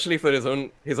going there partially for his own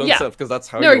self, because that's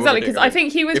how. No, exactly, because I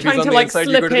think he was trying to like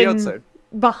slip in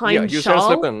behind you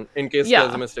Charles. Slip in case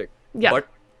there's a mistake. Yeah. But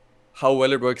how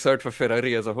well it works out for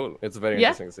Ferrari as a whole, it's very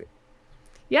interesting to see.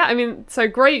 Yeah, I mean, so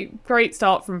great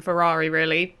start from Ferrari,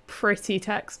 really. Pretty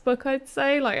textbook, I'd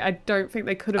say. Like, I don't think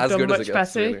they could have done much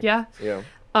better. Really. Yeah.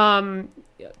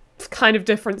 Kind of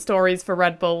different stories for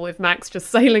Red Bull, with Max just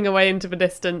sailing away into the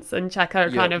distance and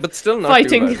Checo kind of but still not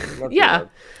fighting. Too bad. Not too bad.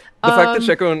 The fact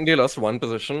that Checo only lost one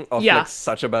position off like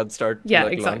such a bad start,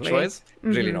 launch-wise,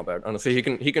 really not bad. Honestly,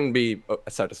 he can be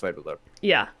satisfied with that.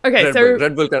 Yeah. Okay.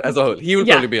 Red Bull can, as a whole, he will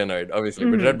probably be annoyed, obviously,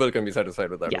 but Red Bull can be satisfied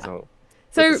with that as a whole.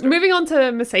 So moving on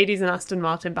to Mercedes and Aston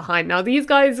Martin behind. Now, these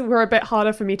guys were a bit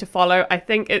harder for me to follow. I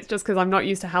think it's just because I'm not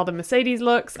used to how the Mercedes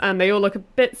looks, and they all look a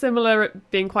bit similar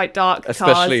at being quite dark cars.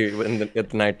 Especially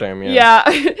at night time,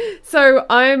 So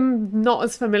I'm not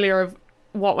as familiar with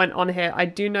what went on here. I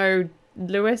do know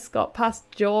Lewis got past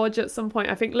George at some point.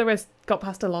 I think Lewis got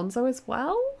past Alonso as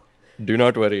well. Do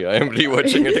not worry, I am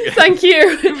rewatching it again. Thank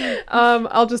you.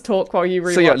 I'll just talk while you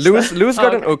rewatch. So yeah, Lewis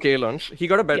got an okay launch. He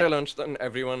got a better launch than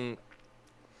everyone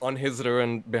on his row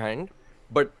and behind,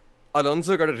 but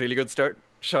Alonso got a really good start.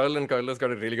 Charles and Carlos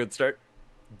got a really good start.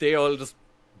 They all just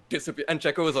disappeared, and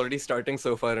Checo was already starting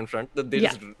so far in front that they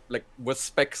just like were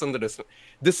specks on the distance.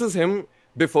 This is him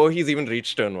before he's even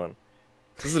reached turn 1.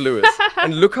 This is Lewis,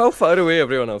 and look how far away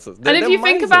everyone else is. And if you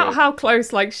think about how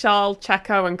close like Charles,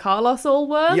 Checo, and Carlos all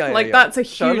were, that's a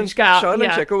huge gap. Charles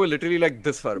and Checo were literally like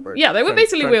this far apart. Yeah, they were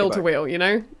basically wheel to wheel, you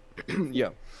know. Yeah.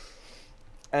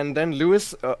 And then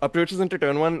Lewis approaches into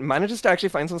turn 1, manages to actually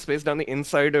find some space down the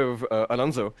inside of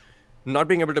Alonso, not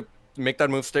being able to make that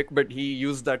move stick, but he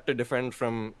used that to defend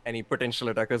from any potential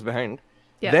attackers behind.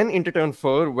 Yeah. Then into turn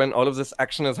 4, when all of this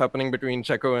action is happening between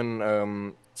Checo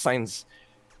and Sainz,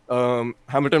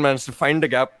 Hamilton managed to find a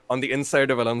gap on the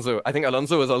inside of Alonso. I think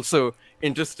Alonso was also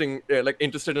interested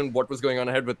in what was going on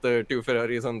ahead with the two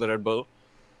Ferraris on the Red Bull,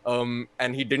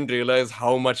 and he didn't realize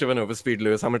how much of an overspeed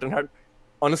Lewis Hamilton had.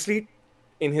 Honestly,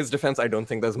 in his defense, I don't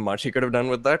think there's much he could have done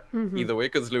with that either way,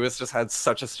 because Lewis just had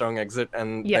such a strong exit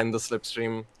and then the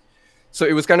slipstream. So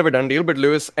it was kind of a done deal, but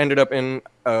Lewis ended up in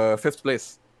 5th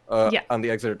place on the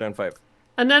exit of turn 5.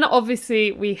 And then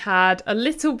obviously we had a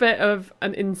little bit of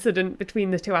an incident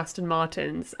between the two Aston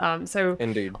Martins.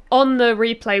 Indeed. On the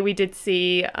replay we did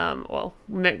see,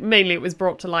 mainly it was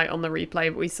brought to light on the replay,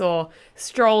 but we saw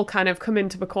Stroll kind of come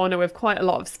into the corner with quite a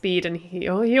lot of speed, and he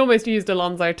almost used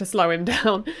Alonso to slow him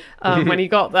down when he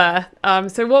got there.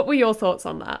 So what were your thoughts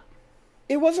on that?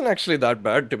 It wasn't actually that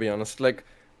bad, to be honest. Like,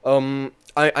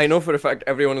 I know for a fact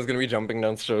everyone is going to be jumping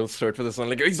down Stroll's throat for this one.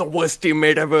 Like, he's the worst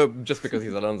teammate ever, just because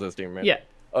he's Alonso's teammate. Yeah.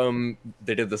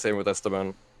 They did the same with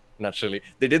Esteban. naturally.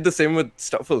 They did the same with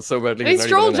Stoffel so badly. I mean,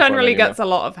 Stroll generally gets a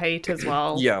lot of hate as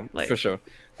well. Yeah, for sure.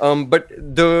 But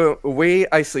the way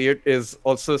I see it is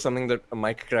also something that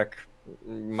Mike Crack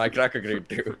agreed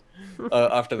to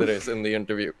after the race in the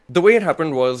interview. The way it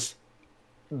happened was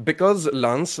because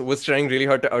Lance was trying really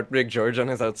hard to outbrake George on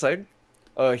his outside,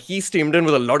 he steamed in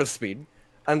with a lot of speed.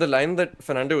 And the line that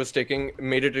Fernando was taking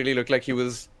made it really look like he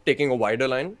was taking a wider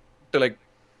line to like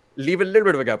leave a little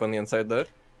bit of a gap on the inside there.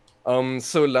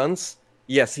 So Lance,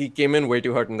 yes, he came in way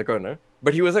too hard in the corner.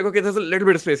 But he was like, okay, there's a little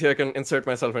bit of space here I can insert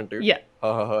myself into. Yeah.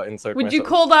 Insert Would myself. you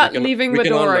call that leaving the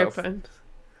door open?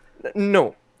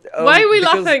 No. Why are we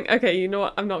laughing? Okay, you know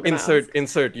what? I'm not going to ask.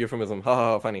 Insert euphemism.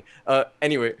 Funny.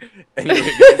 Anyway.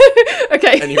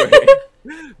 Okay. Anyway.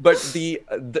 But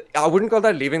I wouldn't call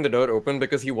that leaving the door open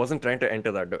because he wasn't trying to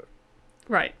enter that door.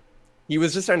 Right. He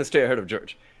was just trying to stay ahead of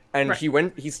George. And he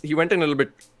went in a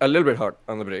little bit hard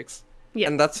on the brakes. Yeah.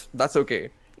 And that's okay.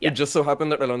 Yeah. It just so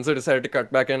happened that Alonso decided to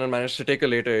cut back in and managed to take a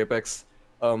later apex,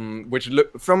 which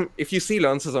if you see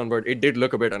Lance's onboard, it did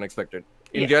look a bit unexpected.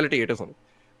 In reality, it isn't.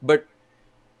 But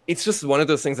it's just one of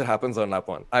those things that happens on lap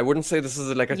 1. I wouldn't say this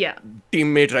is like a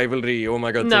teammate rivalry. Oh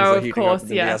my god, things are heating up in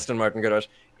the Aston Martin garage.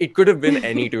 It could have been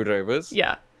any two drivers.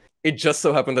 Yeah. It just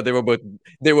so happened that they were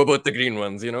both the green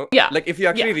ones, you know? Yeah. Like if you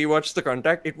actually rewatch the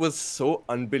contact, it was so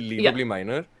unbelievably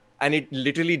minor. And it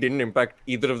literally didn't impact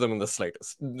either of them in the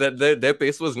slightest. Their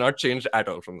pace was not changed at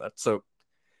all from that. So,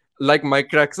 like Mike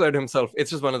Crack said himself,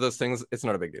 it's just one of those things. It's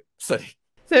not a big deal. Sorry.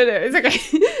 So no, it's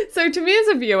okay. So to me as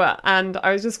a viewer, and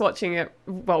I was just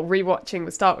rewatching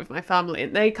the start with my family,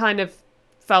 and they kind of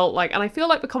felt like, and I feel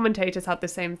like the commentators had the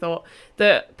same thought,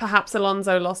 that perhaps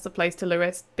Alonso lost the place to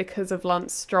Lewis because of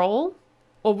Lance Stroll?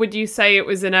 Or would you say it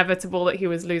was inevitable that he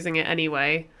was losing it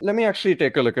anyway? Let me actually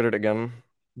take a look at it again.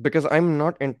 Because I'm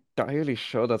not entirely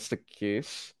sure that's the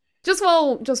case. Just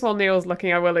while Neil's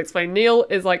looking, I will explain. Neil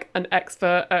is like an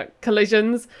expert at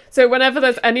collisions. So whenever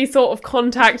there's any sort of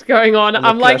contact going on,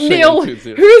 I'm like, Neil,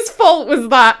 whose fault was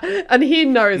that? And he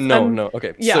knows. No.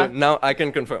 Okay. Yeah. So now I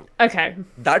can confirm. Okay.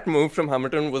 That move from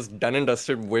Hamilton was done and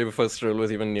dusted way before Stroll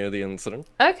was even near the incident.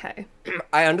 Okay.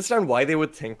 I understand why they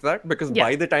would think that, because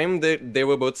by the time they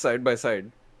were both side by side,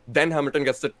 then Hamilton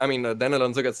then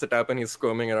Alonso gets the tap and he's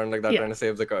squirming around like that trying to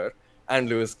save the car, and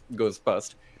Lewis goes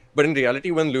past. But in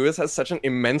reality, when Lewis has such an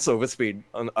immense overspeed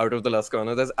out of the last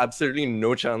corner, there's absolutely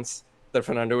no chance that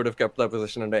Fernando would have kept that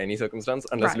position under any circumstance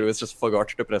unless Lewis just forgot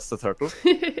to press the throttle.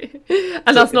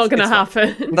 And that's not going to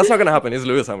happen. That's not going to happen. It's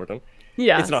Lewis Hamilton.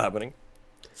 Yeah. It's not happening.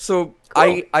 So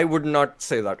cool. I would not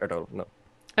say that at all, no.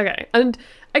 Okay, and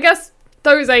I guess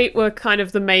those 8 were kind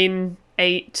of the main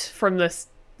 8 from the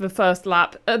first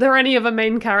lap. Are there any other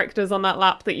main characters on that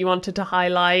lap that you wanted to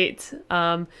highlight?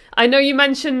 I know you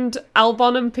mentioned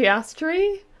Albon and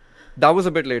Piastri. That was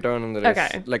a bit later on in the race.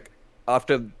 Okay. Like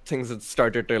after things had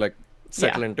started to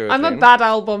settle into I'm a bad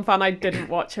Albon fan. I didn't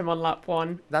watch him on lap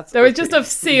 1. There was just a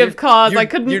sea of cars I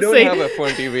couldn't see. You don't have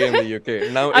F1 TV in the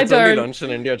UK. Now it's only launched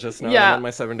in India just now. I'm on my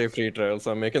 7-day free trial,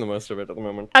 so I'm making the most of it at the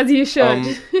moment. As you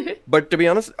should. But to be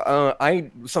honest,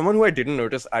 someone who I didn't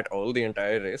notice at all the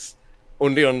entire race,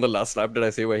 only on the last lap did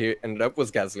I see where he ended up, was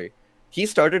Gasly. He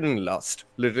started in last,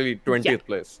 literally 20th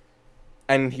place.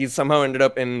 And he somehow ended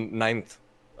up in 9th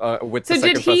with the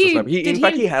second fastest lap. In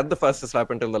fact, he had the fastest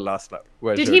lap until the last lap.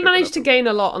 Did he manage to gain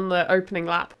a lot on the opening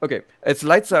lap? Okay, it's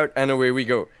lights out and away we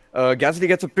go. Gasly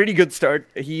gets a pretty good start.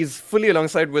 He's fully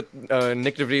alongside with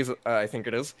Nick De Vries, I think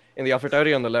it is, in the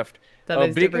AlphaTauri on the left.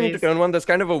 Breaking into turn 1, there's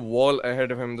kind of a wall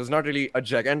ahead of him. There's not really a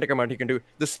gigantic amount he can do.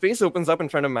 The space opens up in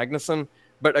front of Magnussen.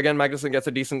 But again, Magnussen gets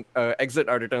a decent exit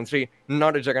out of turn 3.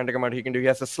 Not a gigantic amount he can do. He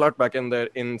has to slot back in there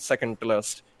in second to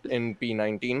last in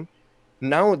P19.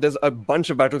 Now there's a bunch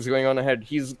of battles going on ahead.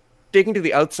 He's taking to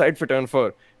the outside for turn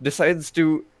 4. Decides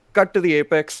to cut to the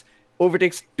apex.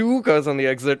 Overtakes 2 cars on the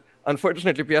exit.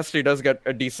 Unfortunately, Piastri does get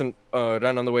a decent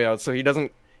run on the way out. So he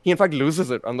in fact loses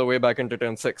it on the way back into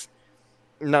turn 6.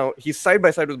 Now he's side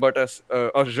by side with Bottas,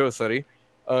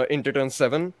 into turn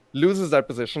 7, loses that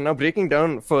position. Now breaking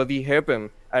down for the hairpin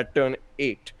at turn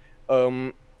 8.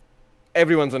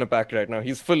 Everyone's in a pack right now.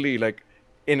 He's fully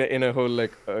in a whole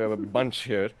bunch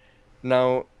here.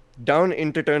 Now down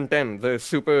into turn 10, the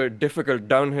super difficult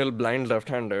downhill blind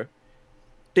left-hander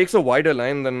takes a wider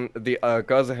line than the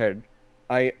cars ahead.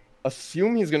 I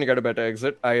assume he's going to get a better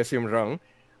exit. I assume wrong.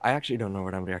 I actually don't know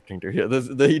what I'm reacting to here.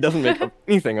 He doesn't make up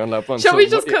anything on lap 1. Shall we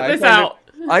just cut this out?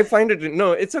 I find it...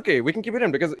 No, it's okay. We can keep it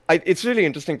in because it's really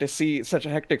interesting to see such a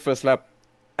hectic first lap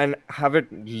and have it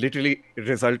literally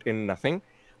result in nothing.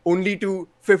 Only to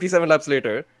 57 laps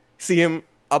later, see him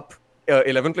up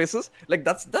 11 places. Like,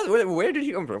 that's where did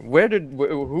he come from?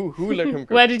 Who let him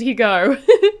go? Where did he go?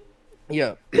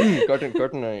 Yeah, Cotton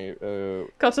Cotton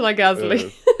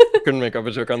Gasly. couldn't make up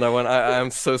a joke on that one. I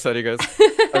am so sorry, guys.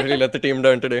 I really let the team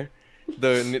down today.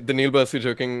 The Neil Basu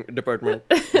joking department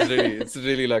it's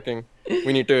really lacking.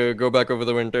 We need to go back over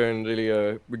the winter and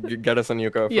really get us a new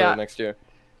car for next year.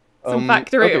 Some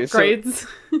factory upgrades.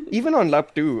 So even on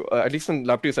lap 2, at least in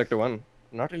lap 2 sector 1,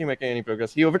 not really making any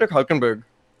progress. He overtook Hulkenberg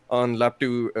on lap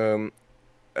 2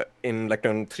 in like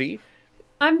turn 3.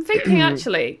 I'm thinking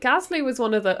actually, Gasly was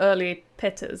one of the early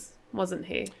pitters, wasn't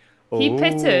he? He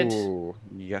pitted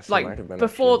yes, like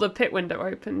before the pit window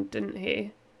opened, didn't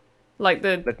he? Like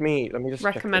the let me just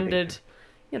recommended.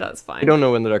 Yeah, that's fine. I don't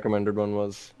know when the recommended one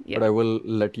was, but I will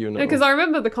let you know. Because I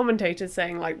remember the commentators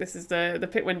saying like this is the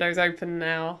pit window's open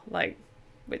now, like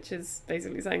which is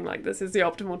basically saying like this is the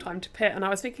optimal time to pit. And I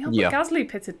was thinking, but Gasly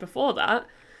pitted before that.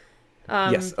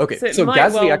 Yes. Okay. So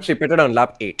Gasly actually pitted on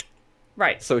lap 8.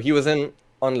 Right. So he was in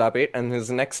on lap 8, and his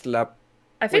next lap.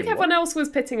 I think everyone else was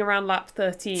pitting around lap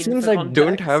 13. Since I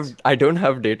don't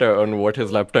have data on what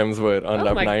his lap times were on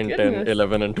lap 9, 10,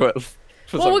 11, and 12.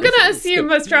 Well, we're gonna assume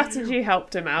the strategy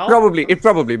helped him out.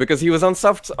 Probably because he was on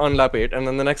softs on lap 8, and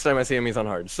then the next time I see him, he's on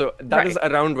hard. So that is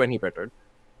around when he pitted.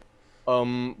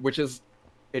 Which is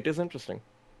interesting.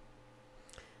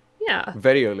 Yeah.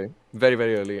 Very early,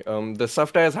 very early. The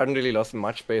soft tires hadn't really lost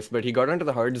much pace, but he got onto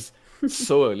the hards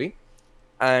so early,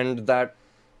 and that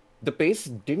the pace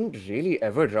didn't really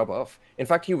ever drop off. In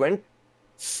fact, he went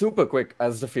super quick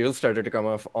as the fuel started to come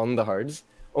off on the hards,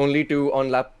 only to,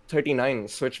 on lap 39,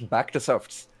 switch back to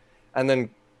softs, and then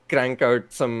crank out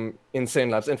some insane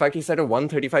laps. In fact, he set a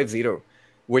 1:35.0,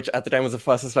 which at the time was the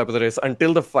fastest lap of the race,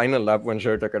 until the final lap when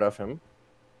Zhou took it off him.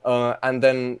 And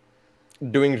then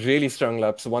doing really strong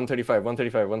laps, 1:35,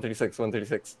 1:35, 1:36,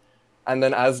 1:36. And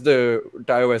then as the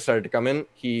tire wear started to come in,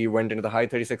 he went into the high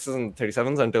 36s and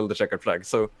 37s until the checkered flag.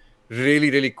 So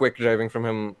really quick driving from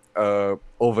him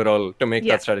overall to make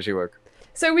that strategy work.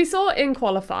 So we saw in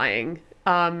qualifying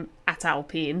at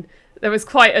Alpine, there was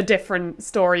quite a different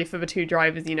story for the two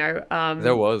drivers, you know.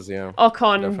 There was, yeah.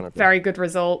 Ocon, definitely. Very good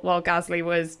result, while Gasly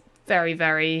was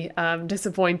very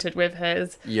disappointed with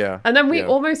his. Yeah. And then we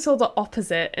almost saw the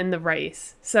opposite in the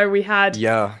race. So we had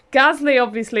Gasly,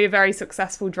 obviously a very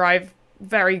successful drive,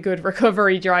 very good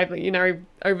recovery drive, you know,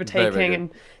 overtaking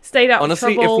and stayed out of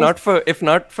trouble. Honestly, if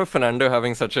not for Fernando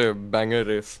having such a banger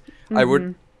race, I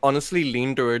would honestly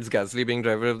lean towards Gasly being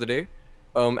driver of the day.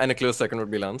 And a close second would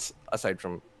be Lance, aside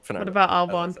from Fernando. What about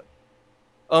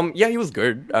Albon? Yeah, he was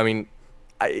good. I mean,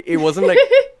 it wasn't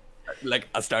like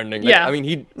astounding. Like, I mean,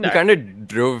 he kind of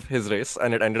drove his race,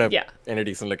 and it ended up in a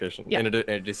decent location, in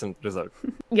a decent result.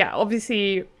 Yeah,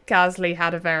 obviously Gasly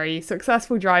had a very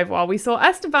successful drive, while we saw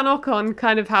Esteban Ocon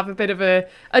kind of have a bit of a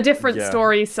different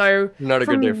story. So not a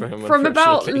good day for him. From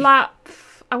about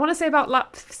I want to say about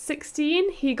lap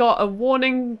 16, he got a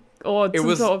warning or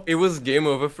it was game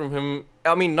over from him.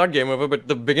 I mean, not game over, but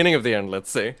the beginning of the end, let's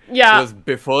say. Yeah. It was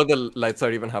before the lights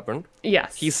out even happened.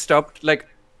 Yes. He stopped like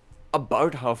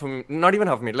about not even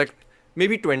half a meter, like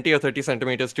maybe 20 or 30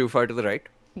 centimeters too far to the right.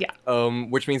 Yeah.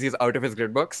 Which means he's out of his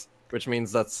grid box, which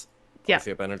means that's a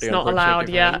penalty. It's not allowed,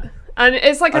 And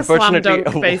it's like a slam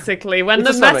dunk, basically. When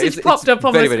the message popped up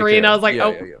on the screen, I was like,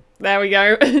 there we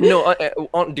go. No,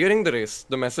 during the race,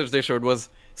 the message they showed was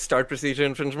start procedure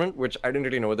infringement, which I didn't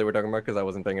really know what they were talking about because I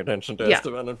wasn't paying attention to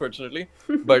Esteban, unfortunately.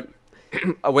 But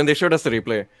when they showed us the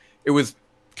replay, it was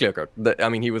clear cut. I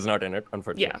mean, he was not in it,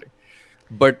 unfortunately.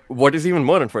 Yeah. But what is even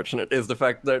more unfortunate is the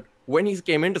fact that when he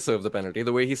came in to serve the penalty,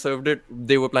 the way he served it,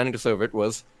 they were planning to serve it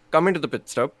was come into the pit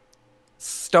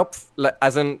stop,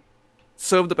 as in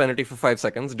serve the penalty for 5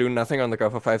 seconds, do nothing on the car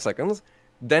for 5 seconds,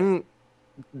 then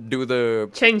do the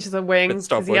change the wing,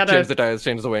 stop work, change the tires,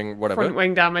 change the wing, whatever. Front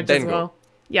wing damage then as well. Go.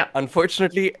 Yeah.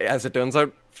 Unfortunately, as it turns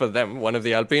out for them, one of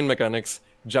the Alpine mechanics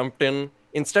jumped in.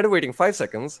 Instead of waiting 5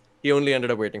 seconds, he only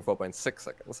ended up waiting 4.6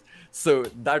 seconds. So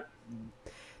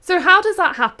how does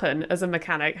that happen as a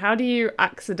mechanic? How do you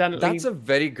accidentally That's a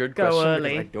very good question.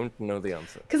 Early? I don't know the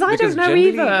answer. Because I don't know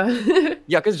either.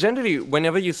 Yeah, because generally,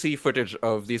 whenever you see footage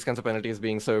of these kinds of penalties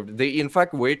being served, they in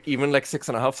fact wait even like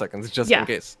 6.5 seconds just in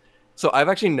case. So I've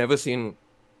actually never seen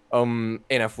in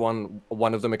F1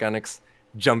 one of the mechanics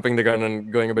jumping the gun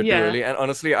and going a bit too early. And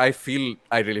honestly, I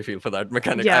really feel for that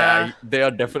mechanic. They are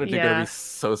definitely going to be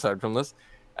so sad from this.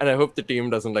 And I hope the team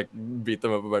doesn't like beat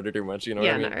them up about it too much, you know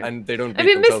what I mean? No. And they don't. I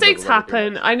mean, mistakes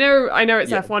happen. I know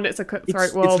it's F1. It's a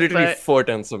cutthroat world. It's literally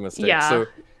 4/10 of mistakes. Yeah. So,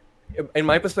 in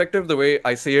my perspective, the way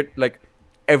I see it, like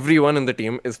everyone in the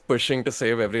team is pushing to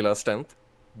save every last tenth.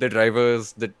 the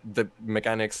drivers, the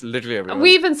mechanics, literally everyone.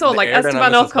 We even saw The like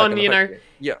Esteban aerodynamicists back in Ocon, the you know,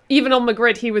 factory. even on the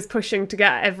grid, he was pushing to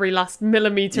get every last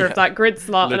millimeter of that grid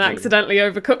slot Literally. and accidentally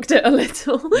overcooked it a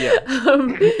little.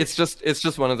 It's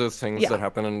just one of those things that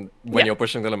happen, and when you're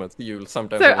pushing the limits, you'll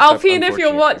sometimes. So overstep, Alpine, if you're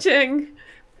unfortunately. watching,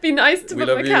 be nice to We the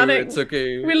love mechanic. you. It's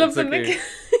okay. We love it's the okay.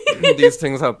 mechanic. These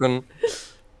things happen.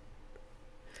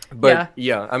 But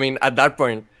yeah, I mean, at that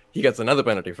point, he gets another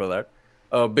penalty for that,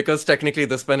 because technically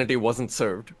this penalty wasn't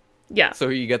served. Yeah. So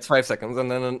he gets 5 seconds,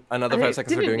 and then another 5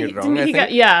 seconds for doing it wrong. I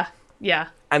think. Yeah.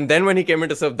 And then when he came in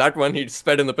to serve that one, he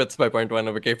sped in the pits by 0.1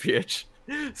 over kPH.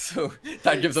 So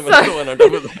that gives him another one on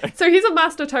top of that. So he's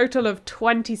amassed a total of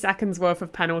 20 seconds worth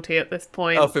of penalty at this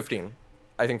point. Oh, 15.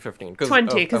 I think 15.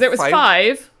 20, because it was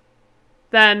 5,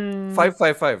 then...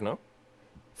 5, no?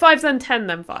 5, then 10,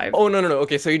 then 5. Oh, no.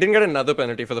 Okay, so he didn't get another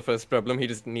penalty for the first problem. He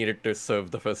just needed to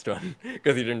serve the first one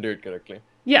because he didn't do it correctly.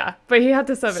 Yeah, but he had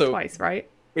to serve it twice, right?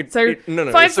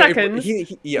 No. 5 so seconds.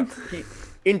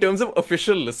 In terms of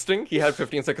official listing, he had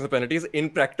 15 seconds of penalties. In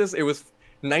practice, it was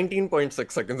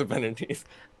 19.6 seconds of penalties.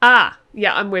 Yeah,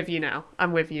 I'm with you now.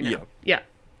 Yeah.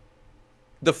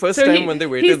 The first time when they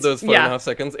waited those 4.5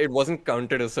 seconds, it wasn't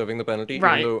counted as serving the penalty,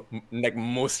 even though like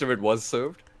most of it was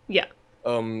served. Yeah.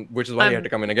 Which is why he had to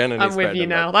come in again. And I'm with you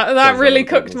now. That really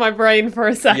cooked my brain for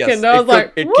a second. Yes, I was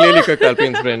like, it clearly cooked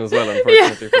Alpine's brain as well,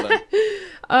 unfortunately for them.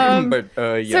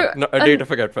 A day to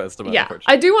forget for Esteban. Yeah,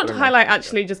 I do want to highlight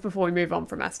actually just before we move on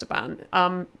from Esteban.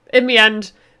 In the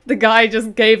end, the guy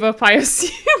just gave up. I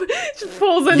assume, just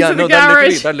falls into the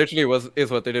garage. That literally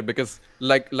is what they did, because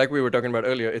like we were talking about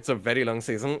earlier, it's a very long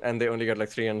season and they only got like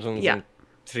 3 engines and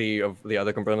 3 of the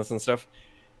other components and stuff.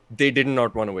 They did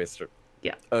not want to waste it.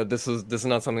 Yeah. This is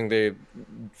not something they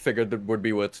figured that would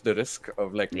be worth the risk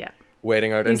of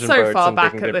wearing out engine so parts far and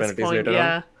back taking at great this penalties point, later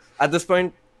on. At this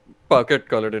point, park it,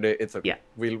 call it a day. It's okay. Yeah.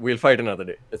 We'll fight another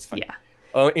day. It's fine. Yeah.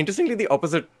 Interestingly, the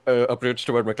opposite approach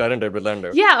to what McLaren did with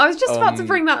Lando. Yeah, I was just about to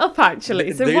bring that up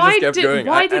actually. So they why just kept going.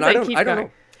 Why did they keep I don't going?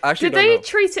 know. I actually Did don't they know.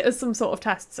 treat it as some sort of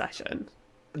test session?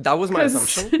 That was my 'Cause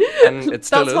assumption, and it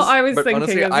still that's is. what I was but thinking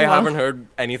honestly, as I well. haven't heard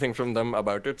anything from them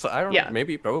about it, so I don't know.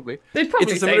 Maybe, probably. They'd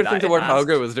probably it's a similar say thing that to what it has.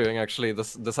 Hauger was doing actually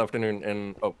this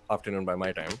afternoon afternoon by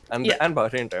my time, and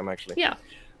Bahrain time actually. Yeah.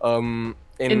 In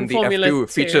the Formula F2 2.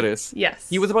 feature race, Yes.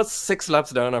 he was about 6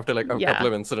 laps down after like a couple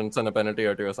of incidents and a penalty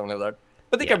or 2 or something like that.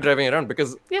 But they kept driving around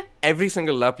because every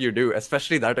single lap you do,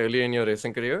 especially that early in your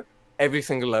racing career, every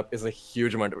single lap is a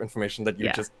huge amount of information that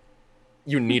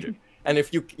you need it. And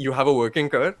if you have a working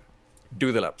car,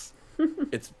 do the laps.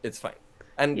 It's fine.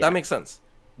 And that makes sense.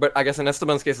 But I guess in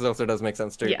Esteban's case, it also does make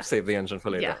sense to save the engine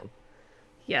for later on.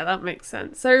 Yeah, that makes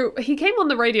sense. So he came on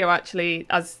the radio actually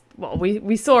as, well,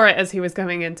 we saw it as he was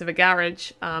going into the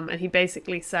garage, and he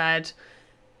basically said,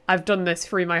 I've done this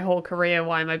through my whole career,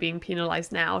 why am I being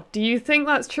penalised now? Do you think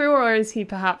that's true, or is he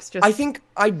perhaps just...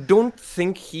 I don't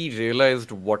think he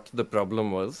realised what the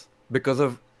problem was, because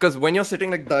when you're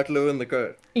sitting like that low in the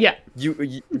car,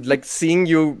 you like seeing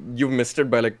you've missed it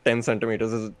by like 10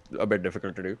 centimeters is a bit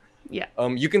difficult to do. Yeah.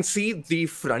 You can see the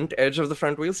front edge of the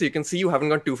front wheel, so you can see you haven't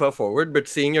gone too far forward, but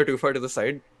seeing you're too far to the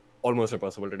side, almost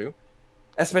impossible to do.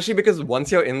 Especially because once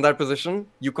you're in that position,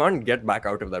 you can't get back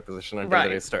out of that position until the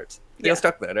race starts. You're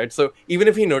stuck there, right? So even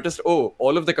if he noticed, oh,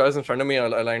 all of the cars in front of me are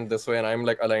aligned this way and I'm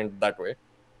like aligned that way,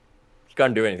 he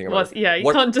can't do anything about it. Yeah,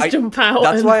 you can't just jump out.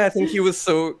 That's why I think he was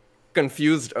so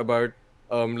confused about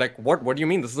like what do you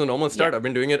mean? This is a normal start. I've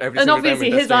been doing it every single time. And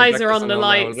obviously his eyes are on the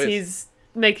lights. He's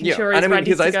making sure he's ready to go. And I mean,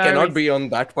 his eyes cannot be on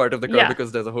that part of the car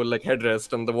because there's a whole like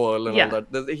headrest on the wall and all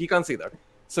that. He can't see that.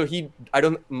 So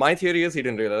my theory is he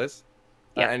didn't realize.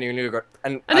 And he got,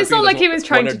 and it's not like he was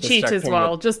trying to cheat as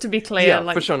well, just to be clear.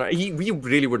 Yeah, for sure. No. We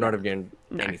really would not have gained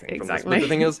anything from this. But the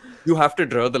thing is, you have to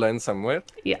draw the line somewhere.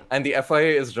 Yeah. And the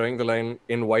FIA is drawing the line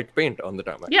in white paint on the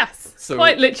tarmac. Yes. So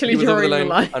quite literally drawing the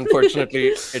line. Unfortunately,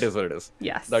 it is what it is.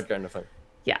 Yes. That kind of thing.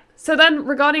 Yeah. So then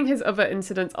regarding his other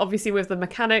incidents, obviously with the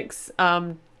mechanics,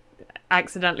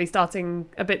 accidentally starting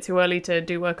a bit too early to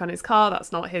do work on his car,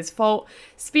 that's not his fault.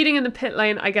 Speeding in the pit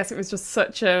lane, I guess it was just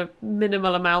such a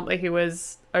minimal amount that he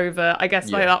was over. I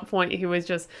guess by that point he was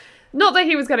just, not that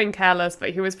he was getting careless,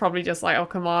 but he was probably just like, oh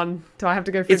come on, do I have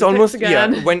to go through the pits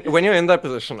again? When you're in that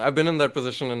position, I've been in that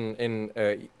position in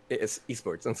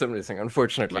esports and sim racing,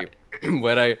 unfortunately,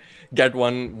 where I get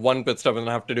one pit stop and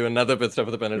I have to do another pit stop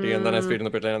for the penalty and then I speed in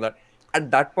the pit lane and that.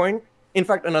 At that point, in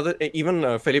fact,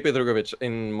 even Felipe Drugovich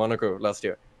in Monaco last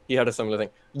year, he had a similar thing.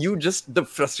 The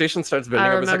frustration starts building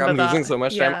up. It's like, I'm losing so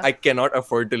much time. I cannot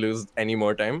afford to lose any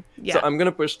more time. Yeah. So I'm going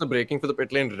to push the braking for the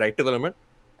pit lane right to the limit.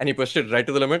 And he pushed it right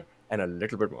to the limit and a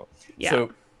little bit more. Yeah.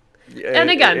 So And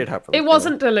again, it happens, it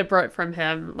wasn't deliberate from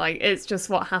him. Like, it's just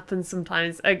what happens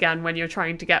sometimes, again, when you're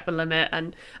trying to get the limit.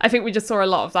 And I think we just saw a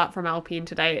lot of that from Alpine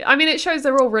today. I mean, it shows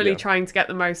they're all really trying to get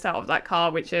the most out of that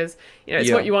car, which is, you know,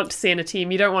 it's what you want to see in a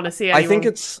team. You don't want to see anyone... I think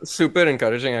it's super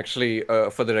encouraging, actually,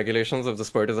 for the regulations of the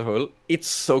sport as a whole. It's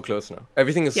so close now.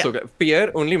 Everything is so good.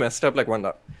 Pierre only messed up like one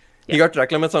lap. He got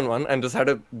track limits on one and just had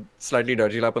a slightly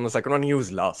dodgy lap on the second one. He was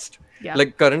last. Yeah.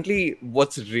 Like, currently,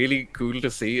 what's really cool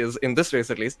to see is, in this race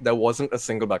at least, there wasn't a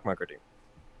single backmarker team.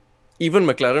 Even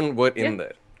McLaren were in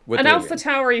there. And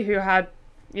AlphaTauri, who had,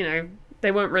 you know,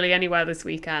 they weren't really anywhere this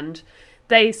weekend,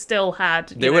 they still had,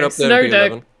 they were up there in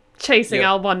P11. Chasing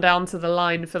Albon down to the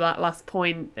line for that last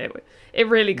point. It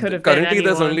really could have been anyone. Currently,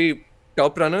 there's only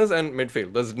top runners and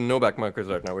midfield. There's no backmarkers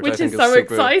right now, which I think is so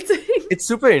exciting. It's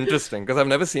super interesting because I've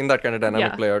never seen that kind of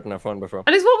dynamic play out in F1 before.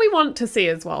 And it's what we want to see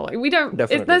as well. Like, we don't.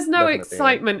 There's no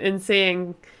excitement in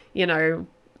seeing, you know,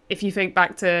 if you think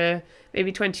back to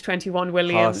maybe 2021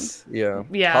 Williams.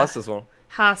 Haas as well.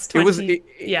 Haas 20.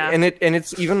 And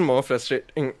it's even more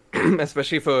frustrating,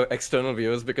 especially for external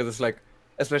viewers, because it's like,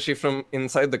 especially from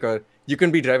inside the car, you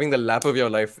can be driving the lap of your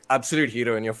life, absolute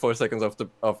hero, in your 4 seconds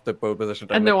off the pole position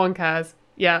time. And no one cares.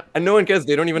 Yeah. And no one cares.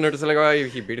 They don't even notice, like, oh,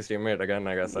 he beat his teammate again,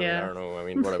 I guess. I don't know. I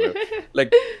mean, whatever.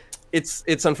 Like,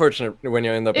 it's unfortunate when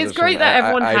you're in that position. It's great that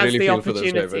everyone has really the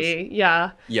opportunity.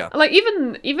 Yeah. Like,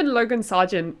 even Logan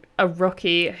Sargent, a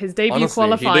rookie, his debut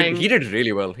qualifying. He did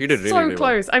really well. He did really, really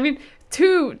close. Well. I mean,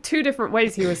 two different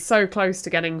ways he was so close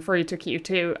to getting through to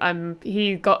Q2.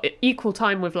 He got equal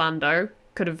time with Lando.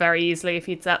 Could have very easily, if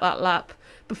he'd set that lap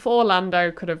before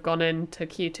Lando, could have gone into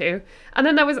Q2. And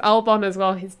then there was Albon as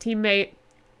well, his teammate,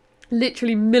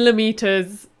 literally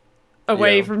millimeters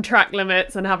away from track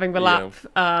limits and having the lap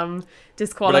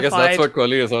disqualified. But I guess that's what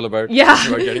quali is all about. Yeah,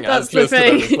 about getting as close to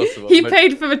that as possible. He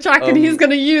paid for the track and he's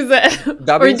going to use it.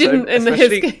 Or he didn't in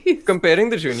his case. Comparing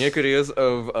the junior careers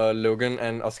of Logan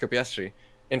and Oscar Piastri.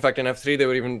 In fact, in F3, they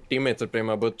were even teammates at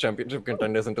Prema, both championship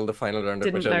contenders until the final round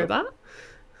at Mugello. Didn't know that.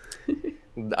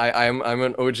 I'm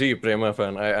an OG Prema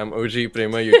fan. I am OG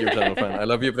Prema YouTube channel fan. I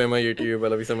love you, Prema YouTube. I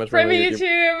love you so much, Prema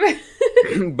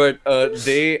YouTube. But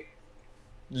they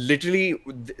literally,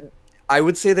 I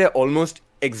would say they're almost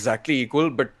exactly equal,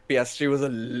 but Piastri was a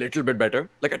little bit better,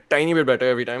 like a tiny bit better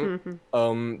every time.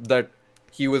 That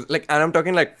he was like, and I'm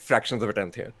talking like fractions of a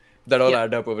tenth here. That all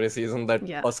add up over a season that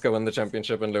Oscar won the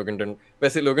championship and Logan didn't.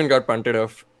 Basically, Logan got punted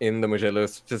off in the Mugello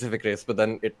specific race, but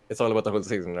then it's all about the whole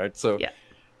season, right? So.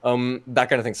 That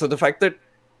kind of thing. So the fact that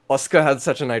Oscar had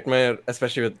such a nightmare,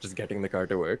 especially with just getting the car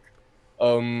to work,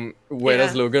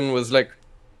 whereas Logan was like,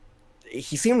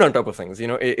 he seemed on top of things, you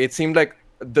know. It seemed like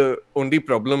the only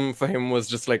problem for him was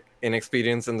just like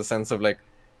inexperience in the sense of like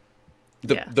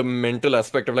the mental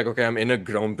aspect of like, okay, I'm in a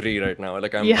Grand Prix right now,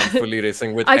 like I'm fully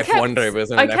racing with F1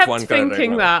 drivers and an F1 car. I kept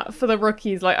thinking that for the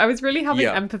rookies, like I was really having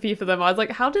empathy for them. I was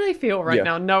like, how do they feel right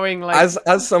now, knowing like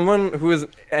as someone who is,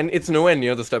 and it's nowhere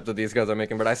near the step that these guys are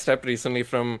making, but I stepped recently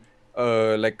from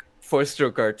like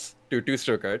 4-stroke karts to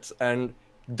 2-stroke karts, and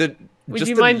would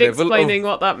you mind explaining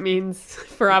what that means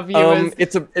for our viewers?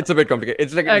 It's a bit complicated.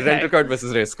 It's like rental kart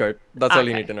versus race kart. That's all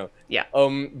you need to know. Yeah.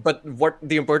 But what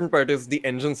the important part is, the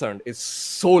engine sound is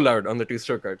so loud on the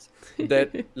 2-stroke karts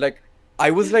that like I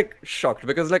was like shocked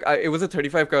because like it was a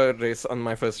 35-car race on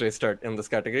my first race start in this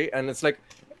category, and it's like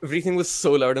everything was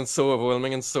so loud and so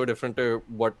overwhelming and so different to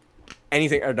what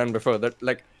anything I'd done before that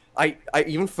like I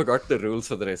even forgot the rules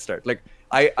for the race start. Like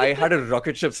I had a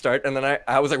rocket ship start, and then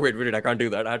I was like, wait, I can't do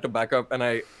that. I had to back up, and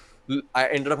I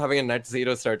ended up having a net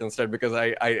 0 start instead because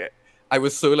I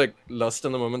was so like lost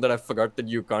in the moment that I forgot that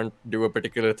you can't do a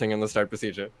particular thing in the start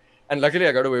procedure. And luckily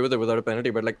I got away with it without a penalty,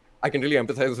 but like I can really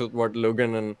empathize with what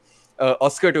Logan and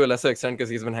Oscar to a lesser extent, because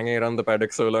he's been hanging around the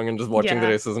paddock so long and just watching the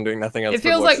races and doing nothing else. It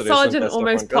feels like Sargent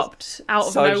almost popped out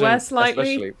of nowhere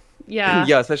slightly. Especially.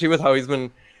 Yeah, especially with how he's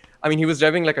been. I mean, he was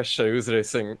driving like a Charouz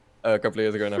racing a couple of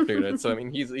years ago in F2, right? So I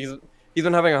mean, he's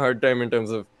been having a hard time in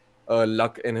terms of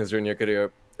luck in his junior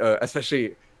career,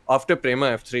 especially after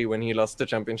Prema F3 when he lost the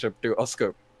championship to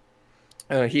Oscar.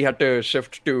 He had to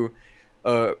shift to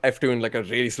F2 in like a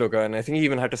really slow car, and I think he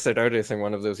even had to set out racing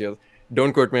one of those years.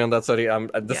 Don't quote me on that. Sorry,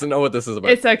 this is not what this is about.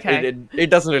 It's okay.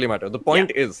 It doesn't really matter. The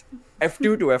point is,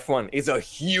 F2 to F1 is a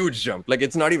huge jump. Like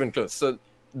it's not even close. So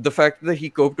the fact that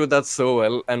he coped with that so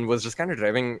well and was just kind of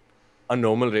driving a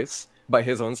normal race by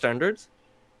his own standards,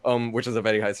 which is a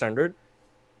very high standard,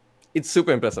 it's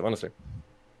super impressive, honestly.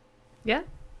 Yeah.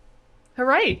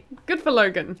 Hooray. Good for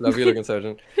Logan. Love you, Logan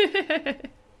Sargent.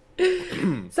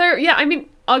 So, yeah, I mean,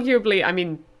 arguably,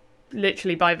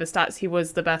 literally by the stats, he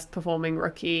was the best performing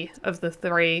rookie of the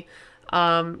three.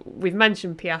 We've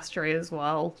mentioned Piastri as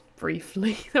well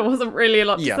briefly. There wasn't really a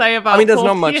lot to say about. I mean, there's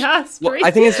not much. Piastri. Well,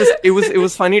 I think it's just it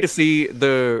was funny to see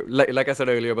the like I said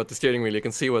earlier about the steering wheel. You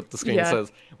can see what the screen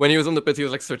says. When he was on the pits, he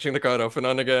was like switching the car off and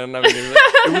on again. I mean,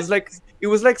 it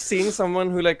was like seeing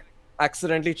someone who like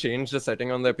accidentally changed a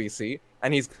setting on their PC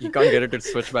and he can't get it to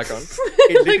switch back on.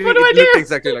 It looked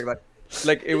exactly like that.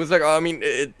 Like it was like, oh, I mean,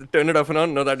 turn it off and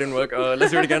on. No, that didn't work.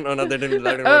 Let's do it again. Oh, no, that didn't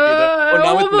work either.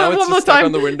 Oh, now it's just stuck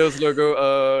on the Windows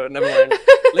logo. Never mind.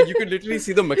 Like you could literally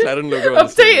see the McLaren logo. On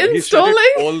Update the installing. He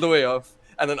shut it all the way off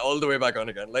and then all the way back on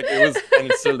again. Like it was, and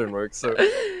it still didn't work. So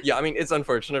yeah, I mean, it's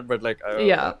unfortunate, but like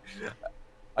I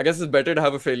guess it's better to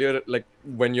have a failure like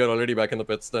when you're already back in the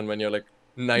pits than when you're like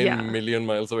 9 million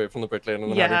miles away from the pit lane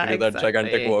and then having to do that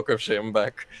gigantic walk of shame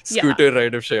back, scooter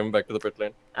ride of shame back to the pit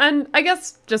lane. And I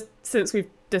guess just since we've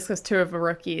discussed two of the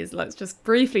rookies, let's just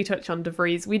briefly touch on De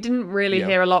Vries. We didn't really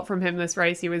hear a lot from him this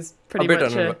race. He was pretty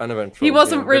much uneventful. He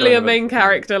wasn't really a main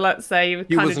character, let's say.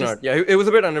 He was not. Yeah, it was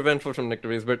a bit uneventful from Nick De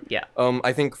Vries, but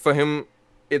I think for him,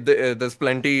 there's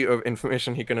plenty of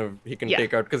information he can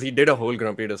take out because he did a whole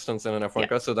Grand Prix distance in an F1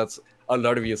 car, so that's a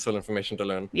lot of useful information to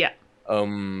learn. Yeah.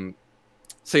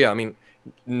 So yeah, I mean,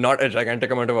 not a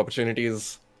gigantic amount of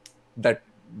opportunities that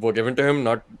were given to him,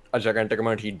 not a gigantic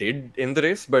amount he did in the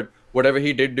race, but whatever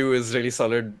he did do is really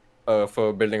solid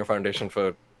for building a foundation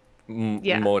for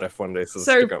more F1 races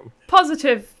to come.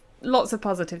 Positive, lots of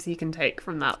positives you can take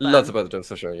from that. Then. Lots of positives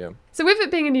for sure, yeah. So with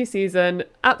it being a new season,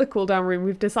 at the Cooldown Room,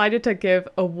 we've decided to give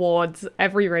awards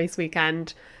every race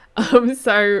weekend.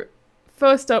 So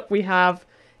first up, we have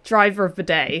Driver of the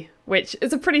Day, which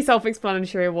is a pretty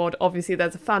self-explanatory award. Obviously,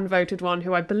 there's a fan-voted one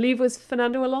who I believe was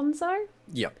Fernando Alonso.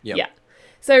 Yeah.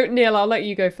 So, Neil, I'll let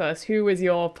you go first. Who was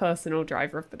your personal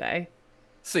Driver of the Day?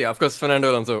 So, yeah, of course,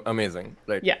 Fernando Alonso, amazing.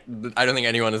 Right? Yeah. I don't think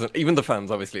anyone is... Even the fans,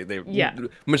 obviously.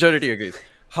 Majority agrees.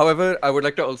 However, I would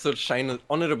like to also shine an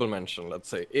honorable mention, let's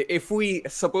say. If we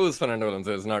suppose Fernando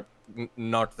Alonso is not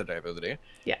the Driver of the Day,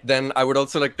 then I would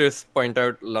also like to point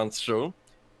out Lance Stroll.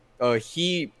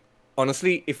 He...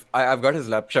 Honestly, if I've got his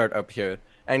lap chart up here,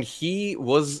 and he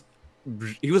was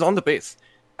on the pace,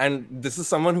 and this is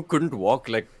someone who couldn't walk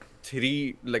like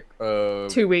 2 weeks ago,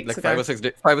 5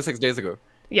 or 6 days ago.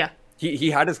 Yeah,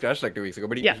 he had his crash like 2 weeks ago,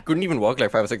 but he couldn't even walk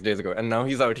like 5 or 6 days ago, and now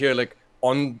he's out here like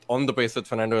on the pace with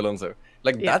Fernando Alonso.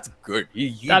 Like that's good.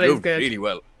 He drove really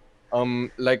well.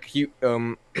 Alonso,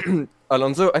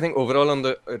 I think overall on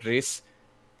the race,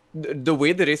 the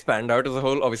way the race panned out as a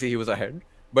whole, obviously he was ahead.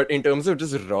 But in terms of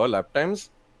just raw lap times,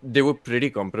 they were pretty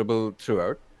comparable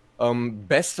throughout.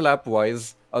 Best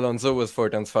lap-wise, Alonso was 4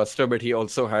 tenths faster, but he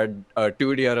also had 2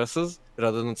 DRSs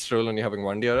rather than Stroll only having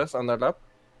 1 DRS on that lap.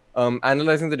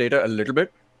 Analyzing the data a little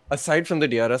bit, aside from the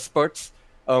DRS spots,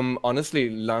 honestly,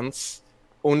 Lance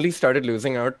only started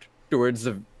losing out towards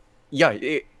the... Yeah,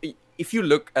 if you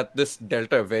look at this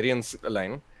delta variance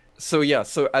line, so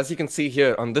as you can see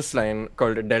here on this line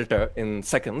called delta in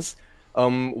seconds,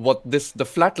 the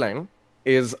flat line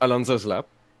is Alonso's lap,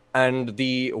 and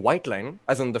the white line,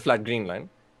 as in the flat green line,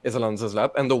 is Alonso's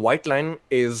lap, and the white line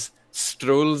is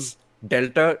Stroll's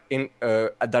delta in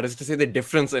that is to say the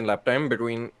difference in lap time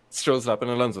between Stroll's lap and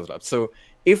Alonso's lap. So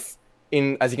if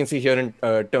as you can see here in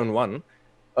turn 1,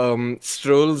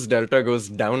 Stroll's delta goes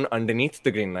down underneath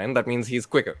the green line, that means he's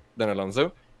quicker than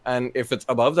Alonso, and if it's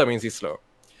above, that means he's slow.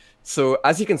 So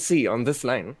as you can see on this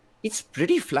line, it's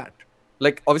pretty flat.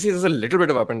 Like, obviously, there's a little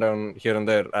bit of up and down here and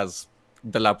there as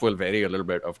the lap will vary a little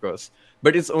bit, of course.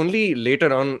 But it's only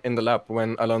later on in the lap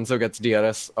when Alonso gets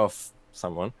DRS off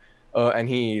someone and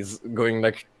he's going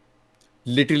like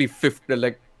literally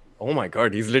oh my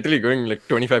God, he's literally going like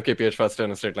 25 kph faster in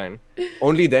a straight line.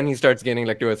 Only then he starts gaining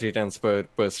like 2 or 3 tenths per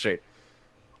straight.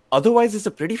 Otherwise, it's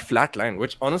a pretty flat line,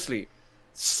 which honestly,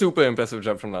 super impressive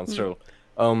job from Lance Stroll.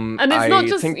 And it's not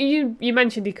just, you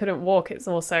mentioned he couldn't walk, it's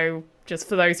also just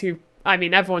for those who... I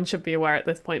mean, everyone should be aware at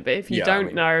this point, but if you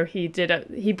don't know, he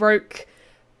broke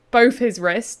both his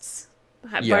wrists.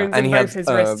 Had bones in both his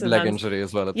wrists. Leg injury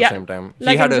as well at the same time.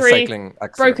 He had a cycling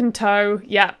accident. Broken toe,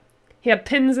 He had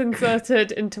pins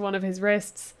inserted into one of his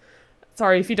wrists.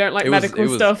 Sorry if you don't like medical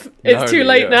stuff. It's too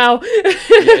late now.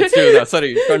 It's too late.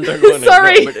 Sorry, content warning.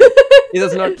 Sorry.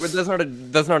 There's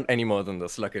not any more than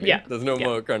this, luckily. Yeah. There's no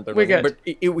more content warning. But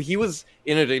he was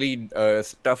in a really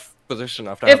tough position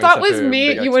after if that was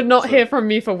me, you would not hear from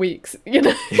me for weeks, you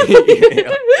know.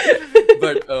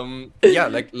 But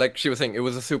like she was saying, it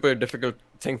was a super difficult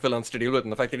thing for Lance to deal with,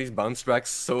 and the fact that he's bounced back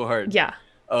so hard. Yeah.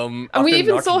 And we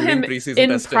even saw him in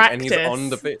practice. and he's on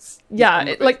the pace. In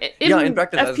practice, in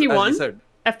practice, FP1. as you said.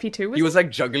 FP2 was. He was like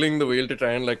juggling the wheel to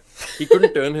try and like he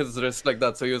couldn't turn his wrist like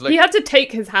that, so he was like he had to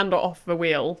take his hand off the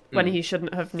wheel when he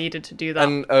shouldn't have needed to do that.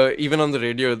 And even on the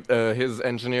radio, his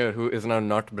engineer, who is now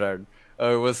not Brad,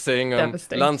 was saying,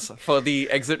 Lance, for the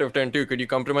exit of turn 2, could you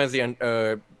compromise turn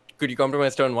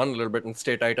 1 a little bit and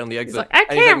stay tight on the exit? Like, I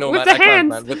can't, no, with man, the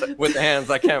hands. Can't, man. With the hands,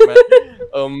 I can't,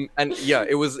 man. And yeah,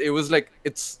 it was like,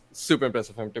 it's super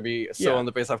impressive for him to be so on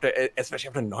the pace especially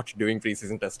after not doing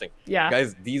preseason testing. Yeah.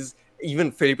 Guys,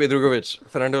 even Felipe Drugovich,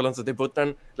 Fernando Alonso, they both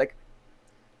done like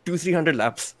 200-300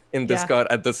 laps in this car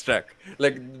at this track.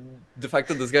 Like, the fact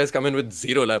that this guy's come in with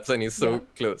 0 laps and he's so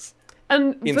close.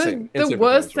 And the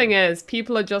worst thing is,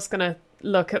 people are just going to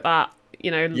look at that,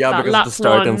 that because lap of the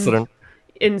start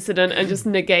incident and just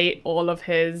negate all of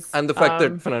his... And the fact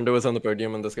that Fernando was on the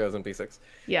podium and this guy was on P6.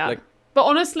 Yeah. Like, but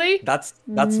honestly, that's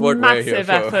what we're here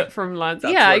for. Massive effort from Lance.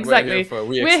 That's yeah, exactly.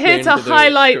 We're here to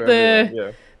highlight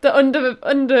the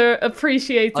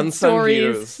underappreciated unsung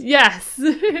stories. Heroes. Yes.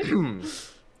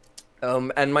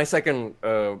 And my second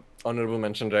honorable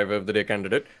mention driver of the day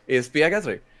candidate is Pierre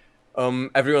Gasly.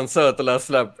 Everyone saw at the last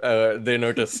lap, they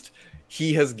noticed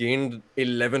he has gained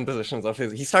 11 positions of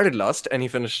his. He started last and he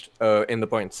finished in the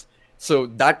points. So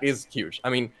that is huge. I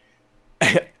mean,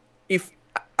 if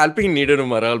Alpine needed a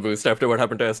morale boost after what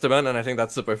happened to Esteban, and I think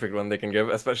that's the perfect one they can give,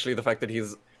 especially the fact that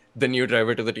he's the new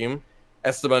driver to the team.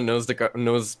 Esteban knows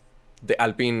the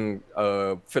Alpine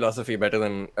philosophy better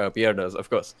than Pierre does, of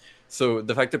course. So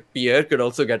the fact that Pierre could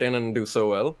also get in and do so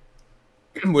well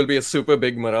will be a super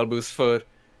big morale boost for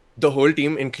the whole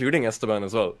team, including Esteban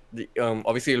as well.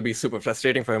 Obviously, it'll be super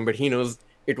frustrating for him, but he knows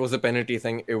it was a penalty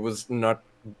thing. It was not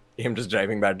him just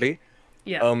driving badly.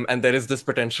 Yeah. And there is this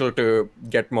potential to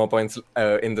get more points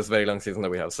in this very long season that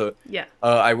we have. So yeah,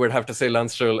 I would have to say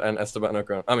Lance Stroll and Esteban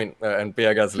Ocon. And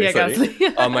Pierre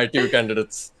Gasly, are my 2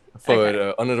 candidates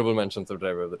for honorable mentions of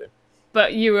driver of the day.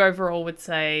 But you overall would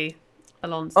say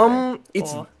Alonso?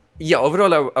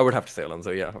 Overall I would have to say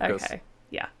Alonso, yeah, of course. Okay,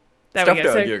 yeah. There Tough we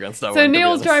go. To argue against that so one,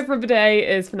 Neil's driver of the day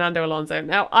is Fernando Alonso.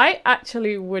 Now, I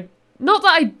actually would... Not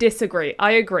that I disagree.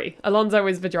 I agree. Alonso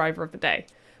is the driver of the day.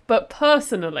 But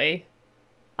personally,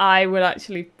 I would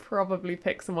actually probably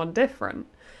pick someone different.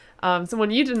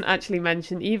 Someone you didn't actually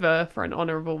mention either for an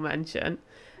honourable mention.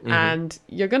 Mm-hmm. And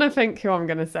you're going to think who I'm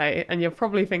going to say. And you're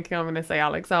probably thinking I'm going to say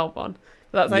Alex Albon.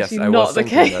 But that's actually not the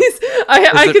case.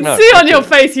 I can see on your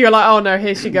face you're like, oh no,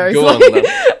 here she goes.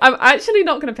 I'm actually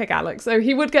not going to pick Alex. So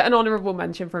he would get an honourable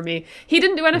mention from me. He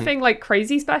didn't do anything like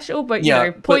crazy special, but you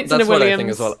know, points in a Williams. That's what I think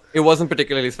as well. It wasn't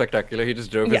particularly spectacular. He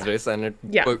just drove his race and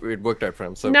it worked out for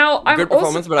him. So now, good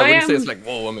performance, but I wouldn't say it's like,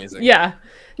 whoa, amazing. Yeah.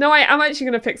 No, I'm actually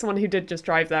going to pick someone who did just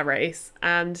drive their race,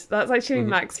 and that's actually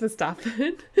Max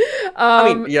Verstappen. So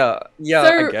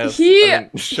I guess.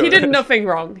 He did nothing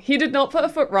wrong. He did not put a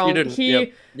foot wrong.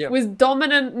 He was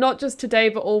dominant, not just today,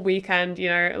 but all weekend, you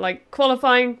know, like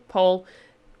qualifying, pole,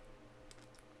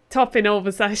 top in all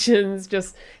the sessions,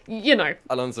 just, you know.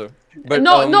 Alonso. But,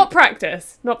 not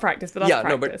practice, but that's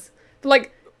practice. But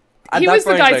like, he was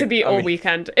the guy to beat all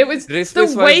weekend. It was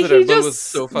the way he just was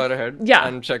so far ahead. Yeah,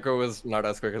 and Checo was not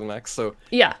as quick as Max. So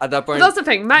yeah, at that point, but that's the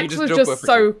thing. Max was just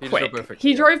so quick.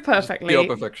 He drove perfectly. Pure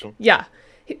perfection. Yeah,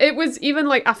 it was even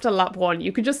like after lap 1,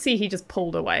 you could just see he just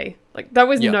pulled away. Like there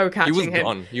was no catching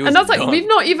him. And that's like we've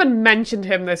not even mentioned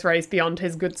him this race beyond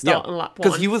his good start on lap 1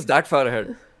 because he was that far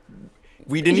ahead.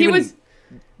 We didn't even.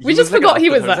 We just forgot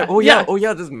he was there. Oh yeah,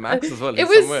 there's Max as well. It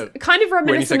was kind of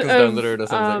reminiscent of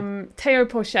Théo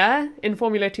Pourchaire in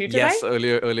Formula 2 today. Yes,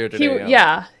 earlier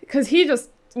today. Because you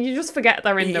just forget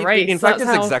they're in the race. In fact,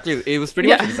 it was pretty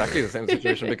much exactly the same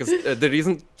situation because the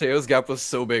reason Theo's gap was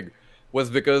so big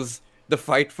was because the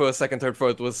fight for second, third,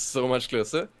 fourth was so much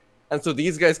closer. And so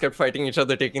these guys kept fighting each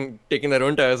other, taking their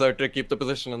own tires out to keep the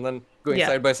position and then going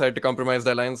side by side to compromise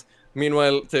their lines.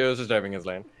 Meanwhile, Theo's just driving his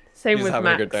line. Same with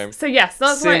Max. So yes,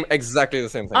 that's exactly the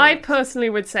same thing. I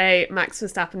personally would say Max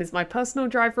Verstappen is my personal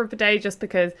driver of the day, just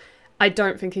because I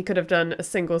don't think he could have done a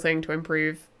single thing to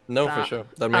improve. No, for sure,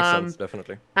 that makes sense,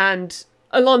 definitely. And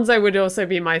Alonso would also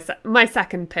be my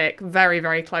second pick. Very,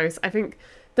 very close. I think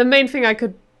the main thing I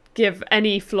could give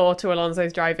any flaw to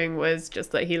Alonso's driving was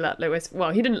just that he let Lewis.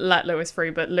 Well, he didn't let Lewis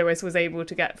through, but Lewis was able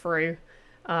to get through.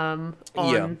 On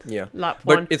lap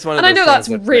 1. But it's one of those I know that's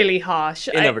really harsh.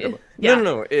 Inevitable.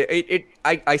 No.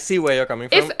 I see where you're coming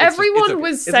from. If everyone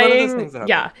was saying,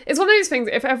 it's one of those things.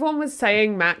 If everyone was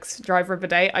saying Max driver of the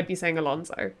day, I'd be saying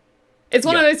Alonso. It's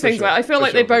one of those things where I feel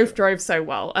like they both drove so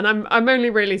well, and I'm only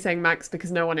really saying Max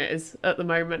because no one is at the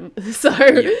moment. So,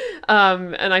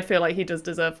 and I feel like he does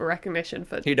deserve a recognition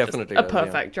for he definitely a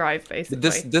perfect drive, basically.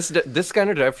 This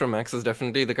kind of drive from Max is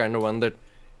definitely the kind of one that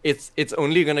it's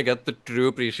only going to get the true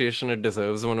appreciation it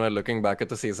deserves when we're looking back at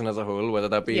the season as a whole, whether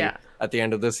that be at the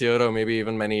end of this year or maybe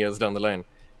even many years down the line.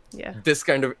 Yeah. This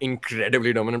kind of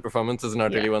incredibly dominant performance is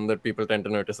not really one that people tend to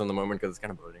notice in the moment because it's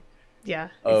kind of boring. Yeah,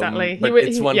 exactly. But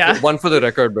it's one for the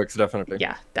record books, definitely.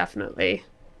 Yeah, definitely.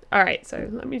 All right, so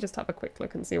let me just have a quick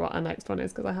look and see what our next one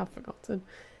is because I have forgotten.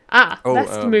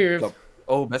 Best move.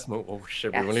 Best move. Oh,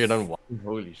 shit. Yes. We've only done one.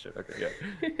 Holy shit. Okay,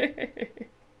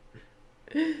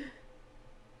 yeah.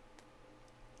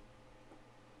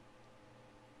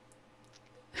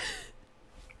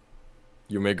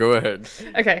 You may go ahead.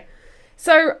 Okay.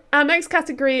 So our next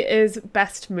category is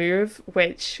best move,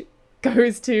 which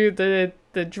goes to the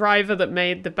driver that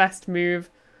made the best move,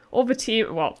 or the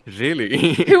team. Well,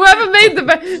 really, whoever made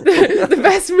the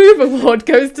best move award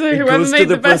goes to whoever made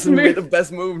the best move. Made the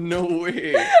best move. No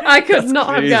way. I could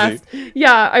not have guessed.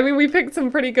 Yeah, I mean, we picked some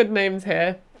pretty good names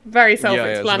here. Very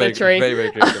self-explanatory. Yeah,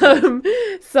 very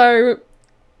clear. So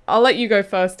I'll let you go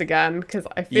first again because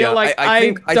I feel like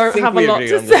I don't have a lot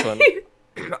to say.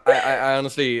 I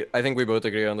honestly, I think we both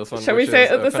agree on this one. Shall we say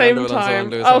it at the same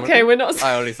time? Okay, we're not.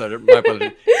 I already said it. My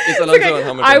apologies. It's Alonso and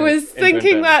Hamilton. I was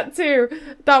thinking that too.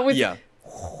 That was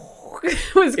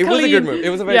it was a good move. It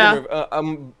was a very good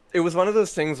move. It was one of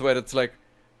those things where it's like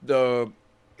the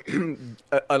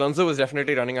Alonso was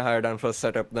definitely running a higher downforce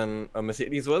setup than a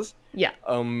Mercedes was. Yeah.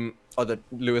 Or that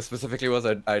Lewis specifically was.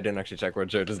 I didn't actually check what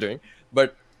Jared is doing,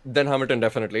 but then Hamilton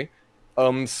definitely.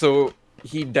 So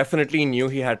he definitely knew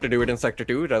he had to do it in sector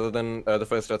 2 rather than the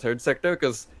first or third sector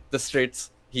because the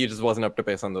straights he just wasn't up to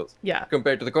pace on those. Yeah.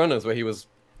 Compared to the corners where he was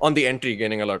on the entry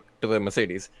gaining a lot to the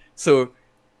Mercedes. So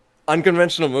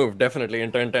unconventional move definitely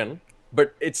in turn 10,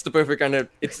 but it's the perfect kind of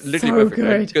it's literally perfect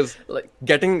right? Because like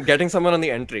getting someone on the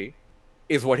entry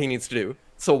is what he needs to do.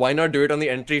 So why not do it on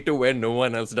the entry to where no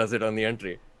one else does it on the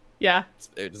entry? Yeah.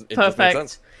 It perfect. Just makes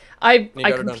sense. I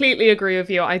completely agree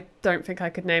with you. I don't think I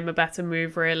could name a better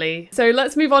move, really. So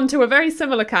let's move on to a very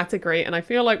similar category, and I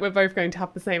feel like we're both going to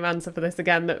have the same answer for this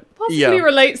again that possibly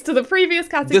relates to the previous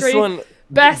category. This one,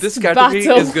 this category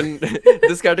is going.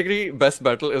 This category, best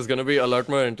battle, is going to be a lot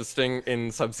more interesting in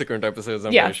subsequent episodes.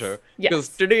 I'm pretty sure. Because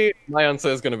today my answer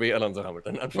is going to be Alonso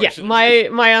Hamilton. Unfortunately. Yeah,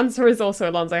 my answer is also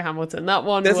Alonso Hamilton. That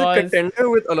one There's a contender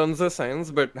with Alonso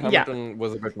Sainz, but Hamilton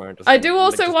was a bit more interesting. I do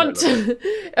also want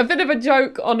a bit of a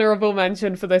joke honourable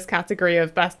mention for this category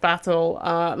of best battle.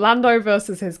 Lando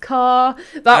versus his car.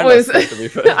 That was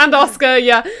Oscar, and Oscar.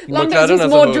 Yeah, Lando's was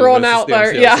more drawn out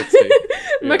though. Yeah.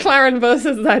 McLaren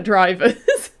versus their drivers.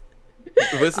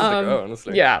 Versus the car,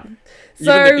 honestly. Yeah.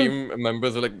 So even the team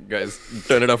members were like, guys,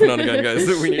 turn it off and on again, guys.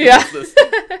 We need to use this.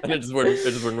 And it just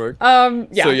wouldn't work.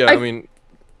 Yeah. So I mean,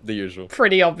 the usual.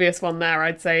 Pretty obvious one there,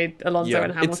 I'd say. Alonso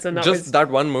and Hamilton. That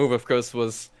one move, of course,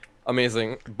 was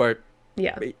amazing, but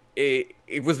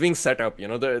it was being set up. You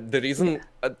know, the reason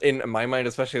in my mind,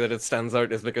 especially that it stands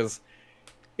out, is because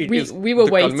we were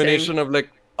the culmination of like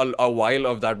a while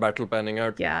of that battle panning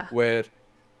out. Yeah. Where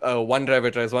one driver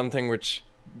tries one thing, which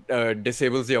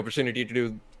disables the opportunity to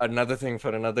do another thing for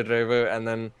another driver, and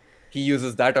then he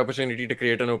uses that opportunity to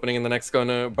create an opening in the next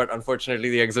corner, but unfortunately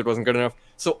the exit wasn't good enough.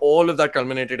 So all of that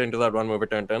culminated into that one move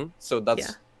at turn 10. So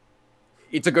that's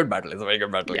it's a good battle. It's a very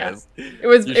good battle, guys. It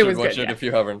was you should watch good, it if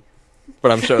you haven't.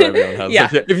 But I'm sure everyone has. Yeah.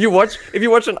 So if you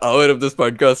watch an hour of this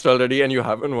podcast already and you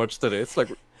haven't watched the race, like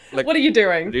what are you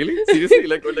doing? Really? Seriously?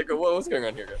 like what's going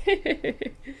on here,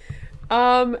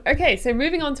 guys? Okay, so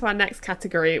moving on to our next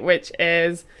category, which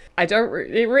is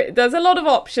there's a lot of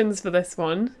options for this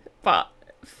one, but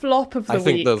flop of the week. I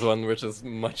think there's one which is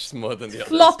much more than the other.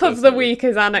 Flop of the week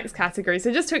is our next category.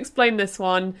 So just to explain this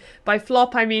one, by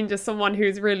flop I mean just someone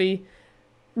who's really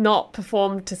not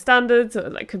performed to standards. Or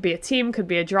like could be a team, could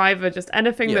be a driver, just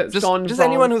anything that's gone just wrong.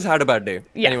 anyone who's had a bad day.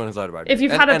 Yeah. Anyone who's had a bad day. If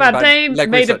you've had a bad day, like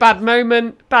made a bad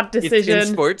moment, bad decision. In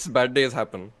sports, bad days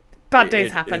happen. Bad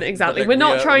days happen, exactly. We're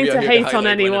not trying to hate on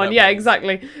anyone. Yeah,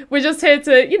 exactly. We're just here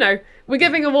to, we're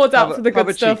giving awards out for the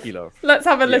good stuff. Let's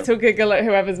have a little giggle at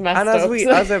whoever's messed up. And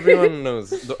as everyone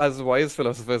knows, as wise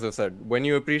philosophers have said, when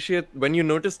you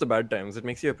notice the bad times, it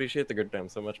makes you appreciate the good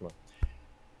times so much more.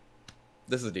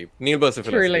 This is deep. Neil burst of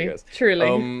philosophy, guys.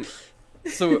 Truly.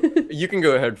 So you can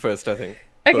go ahead first, I think.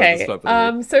 Okay.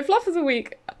 So flop of the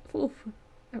week.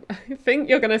 I think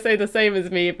you're going to say the same as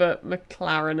me, but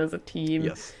McLaren as a team.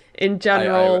 Yes. In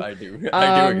general, I do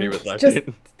agree with that. Just,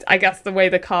 I guess the way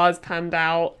the cars panned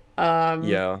out.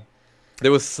 They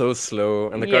were so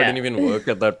slow, and the car didn't even work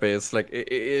at that pace. Like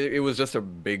it was just a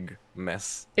big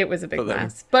mess. It was a big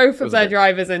mess. Both of their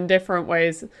drivers in different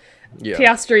ways. Yeah.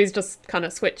 Piastri's just kind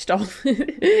of switched off.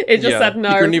 It just said no.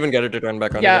 He couldn't even get it to turn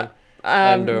back on again.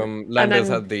 And Landers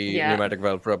had the pneumatic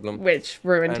valve problem, which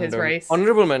ruined his race.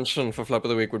 Honorable mention for flop of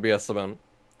the week would be Esteban.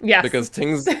 Yes. Because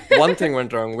one thing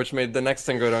went wrong, which made the next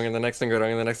thing go wrong, and the next thing go wrong,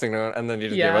 and the next thing go wrong, and then he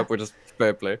just gave up, which is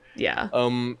fair play. Yeah.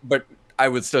 But I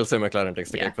would still say McLaren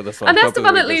takes the cake for this one. And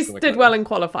Esteban at least did well in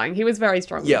qualifying. He was very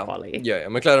strong in quali. Yeah,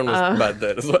 McLaren was bad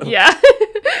there as well.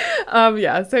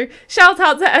 Yeah. So shout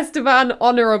out to Esteban,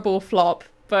 honourable flop.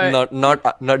 But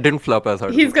didn't flop as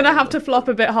hard. He's going to have to flop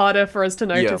a bit harder for us to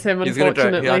notice him,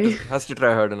 unfortunately. He has to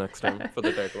try harder next time for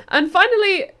the title. And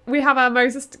finally, we have our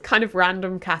most kind of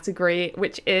random category,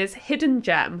 which is Hidden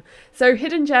Gem. So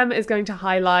Hidden Gem is going to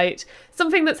highlight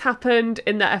something that's happened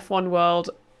in the F1 world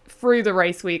through the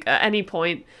race week at any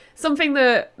point. Something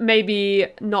that maybe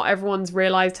not everyone's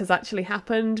realised has actually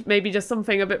happened. Maybe just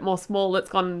something a bit more small that's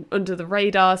gone under the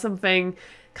radar. Something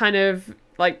kind of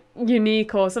like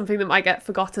unique, or something that might get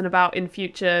forgotten about in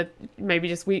future. Maybe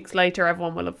just weeks later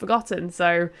everyone will have forgotten.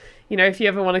 So, you know, if you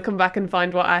ever want to come back and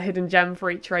find what our hidden gem for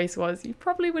each race was, you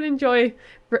probably would enjoy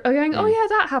going, oh yeah,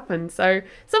 that happened. So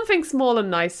something small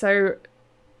and nice. So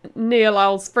Neil,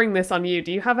 I'll spring this on you.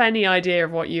 Do you have any idea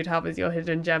of what you'd have as your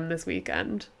hidden gem this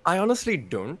weekend? I honestly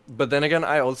don't. But then again,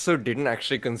 I also didn't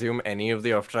actually consume any of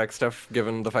the off-track stuff,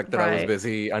 given the fact that I was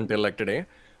busy until like today.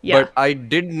 Yeah. But I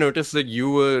did notice that you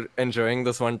were enjoying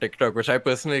this one TikTok, which I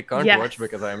personally can't watch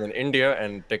because I'm in India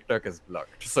and TikTok is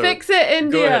blocked. So fix it,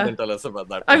 India. Go ahead and tell us about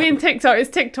that. I mean, it's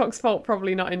TikTok's fault,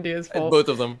 probably not India's fault. Both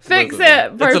of them. Fix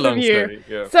it, both of you. Story,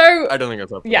 yeah. So I don't think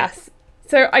it's up. Yes.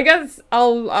 So I guess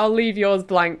I'll leave yours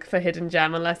blank for hidden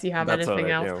gem unless you have anything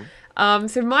else. Yeah.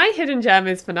 So my hidden gem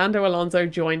is Fernando Alonso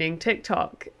joining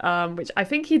TikTok, which I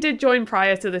think he did join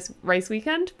prior to this race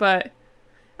weekend, to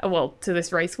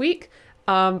this race week.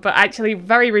 But actually,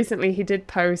 very recently, he did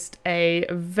post a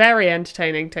very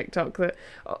entertaining TikTok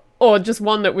or just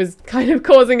one that was kind of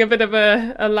causing a bit of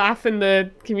a laugh in the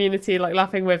community, like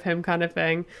laughing with him kind of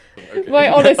thing. Okay. My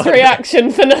honest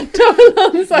reaction, Fernando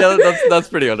Alonso. Yeah, that's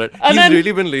pretty honest. He's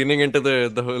really been leaning into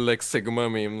the whole like Sigma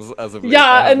memes as of late.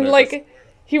 Yeah, and like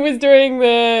he was doing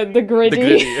the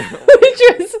gritty, which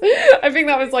was, I think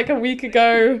that was like a week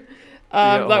ago.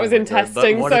 That was in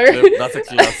testing. That's a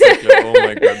classic clip. Oh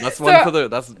my god, that's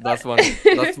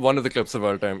one of the clips of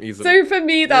all time, easily. So for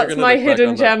me, that's my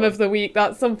hidden gem of the week.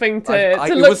 That's something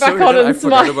to look back on and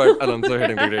smile. I forgot about Alonso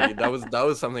hitting the gritty. That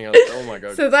was something else. Oh my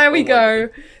god. So there we go.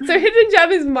 So hidden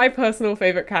gem is my personal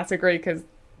favorite category because,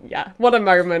 what a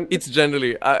moment. It's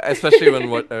generally, especially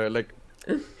when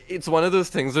it's one of those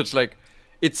things which like,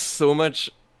 it's so much.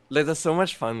 Like, there's so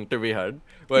much fun to be had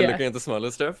while looking at the smaller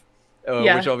stuff.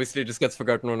 Which obviously just gets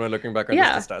forgotten when we're looking back on the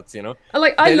stats, you know?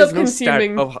 Like, I love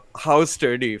consuming... Stat of how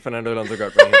sturdy Fernando Alonso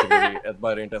got when he hit the gritty at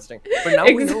Bahrain testing. But now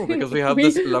we know, because we have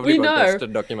this lovely podcast to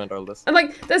document all this. And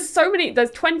like, there's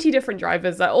 20 different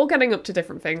drivers. They're all getting up to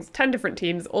different things. 10 different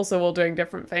teams, also all doing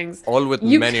different things. All with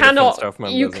many different stuff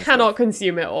members. You cannot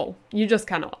consume it all. You just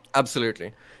cannot.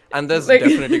 Absolutely. And there's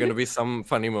definitely going to be some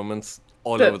funny moments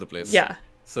all over the place. Yeah.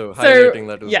 So highlighting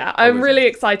that is I'm really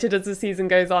excited as the season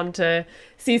goes on to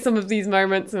see some of these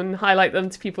moments and highlight them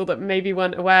to people that maybe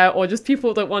weren't aware, or just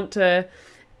people that want to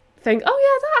think, oh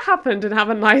yeah, that happened, and have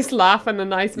a nice laugh and a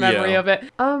nice memory of it.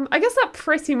 I guess that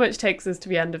pretty much takes us to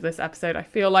the end of this episode. I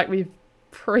feel like we've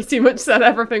pretty much said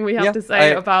everything we have to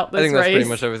say about this race. I think that's pretty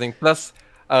much everything. Plus,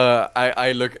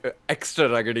 I look extra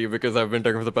raggedy because I've been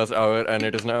talking for the past hour and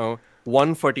it is now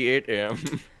 1:48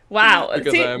 a.m. Wow,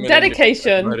 see,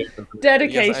 dedication,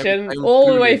 yes, I'm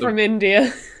all the way from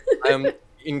India. I'm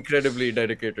incredibly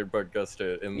dedicated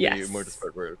podcaster in the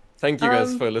motorsport world. Thank you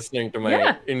guys for listening to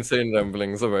my insane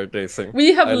ramblings about racing.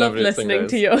 We have loved listening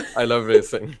to you. I love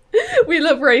racing. We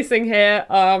love racing here.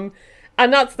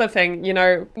 And that's the thing, you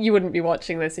know, you wouldn't be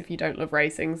watching this if you don't love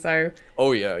racing, so...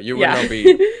 Oh yeah, you would not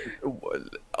be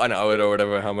an hour or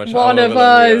whatever, how much... One of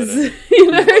us,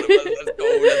 you know?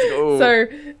 Let's go. So,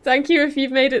 thank you if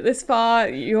you've made it this far.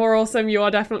 You're awesome, you are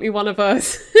definitely one of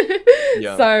us.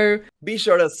 So... Be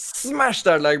sure to smash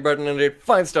that like button and rate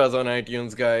 5 stars on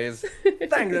iTunes, guys.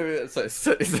 Thanks.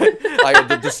 Sorry.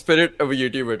 The spirit of a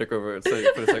YouTuber took over for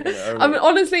a second. I mean,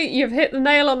 honestly, you've hit the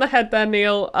nail on the head there,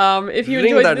 Neil. If you ring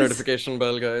enjoyed that this... notification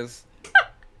bell, guys.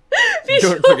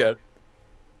 Don't forget.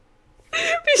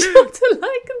 Be sure to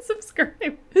like and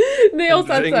subscribe. Neil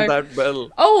said ring that bell.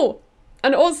 Oh,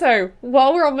 and also,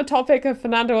 while we're on the topic of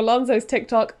Fernando Alonso's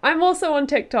TikTok, I'm also on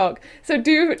TikTok. So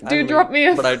do drop me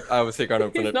a... But I obviously can't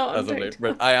open it as of late.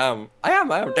 But I am.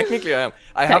 Technically, I am.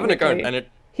 I have an account and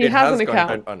he has an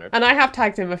account on it. And I have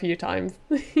tagged him a few times.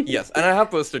 Yes, and I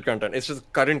have posted content. It's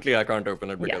just currently I can't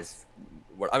open it because...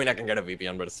 I mean, I can get a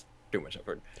VPN, but it's too much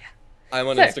effort. Yeah. I'm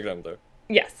on Instagram, though.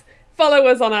 Yes. Follow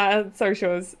us on our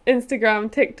socials: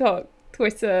 Instagram, TikTok,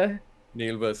 Twitter.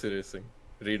 Neil Bursey Racing.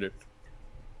 Read it.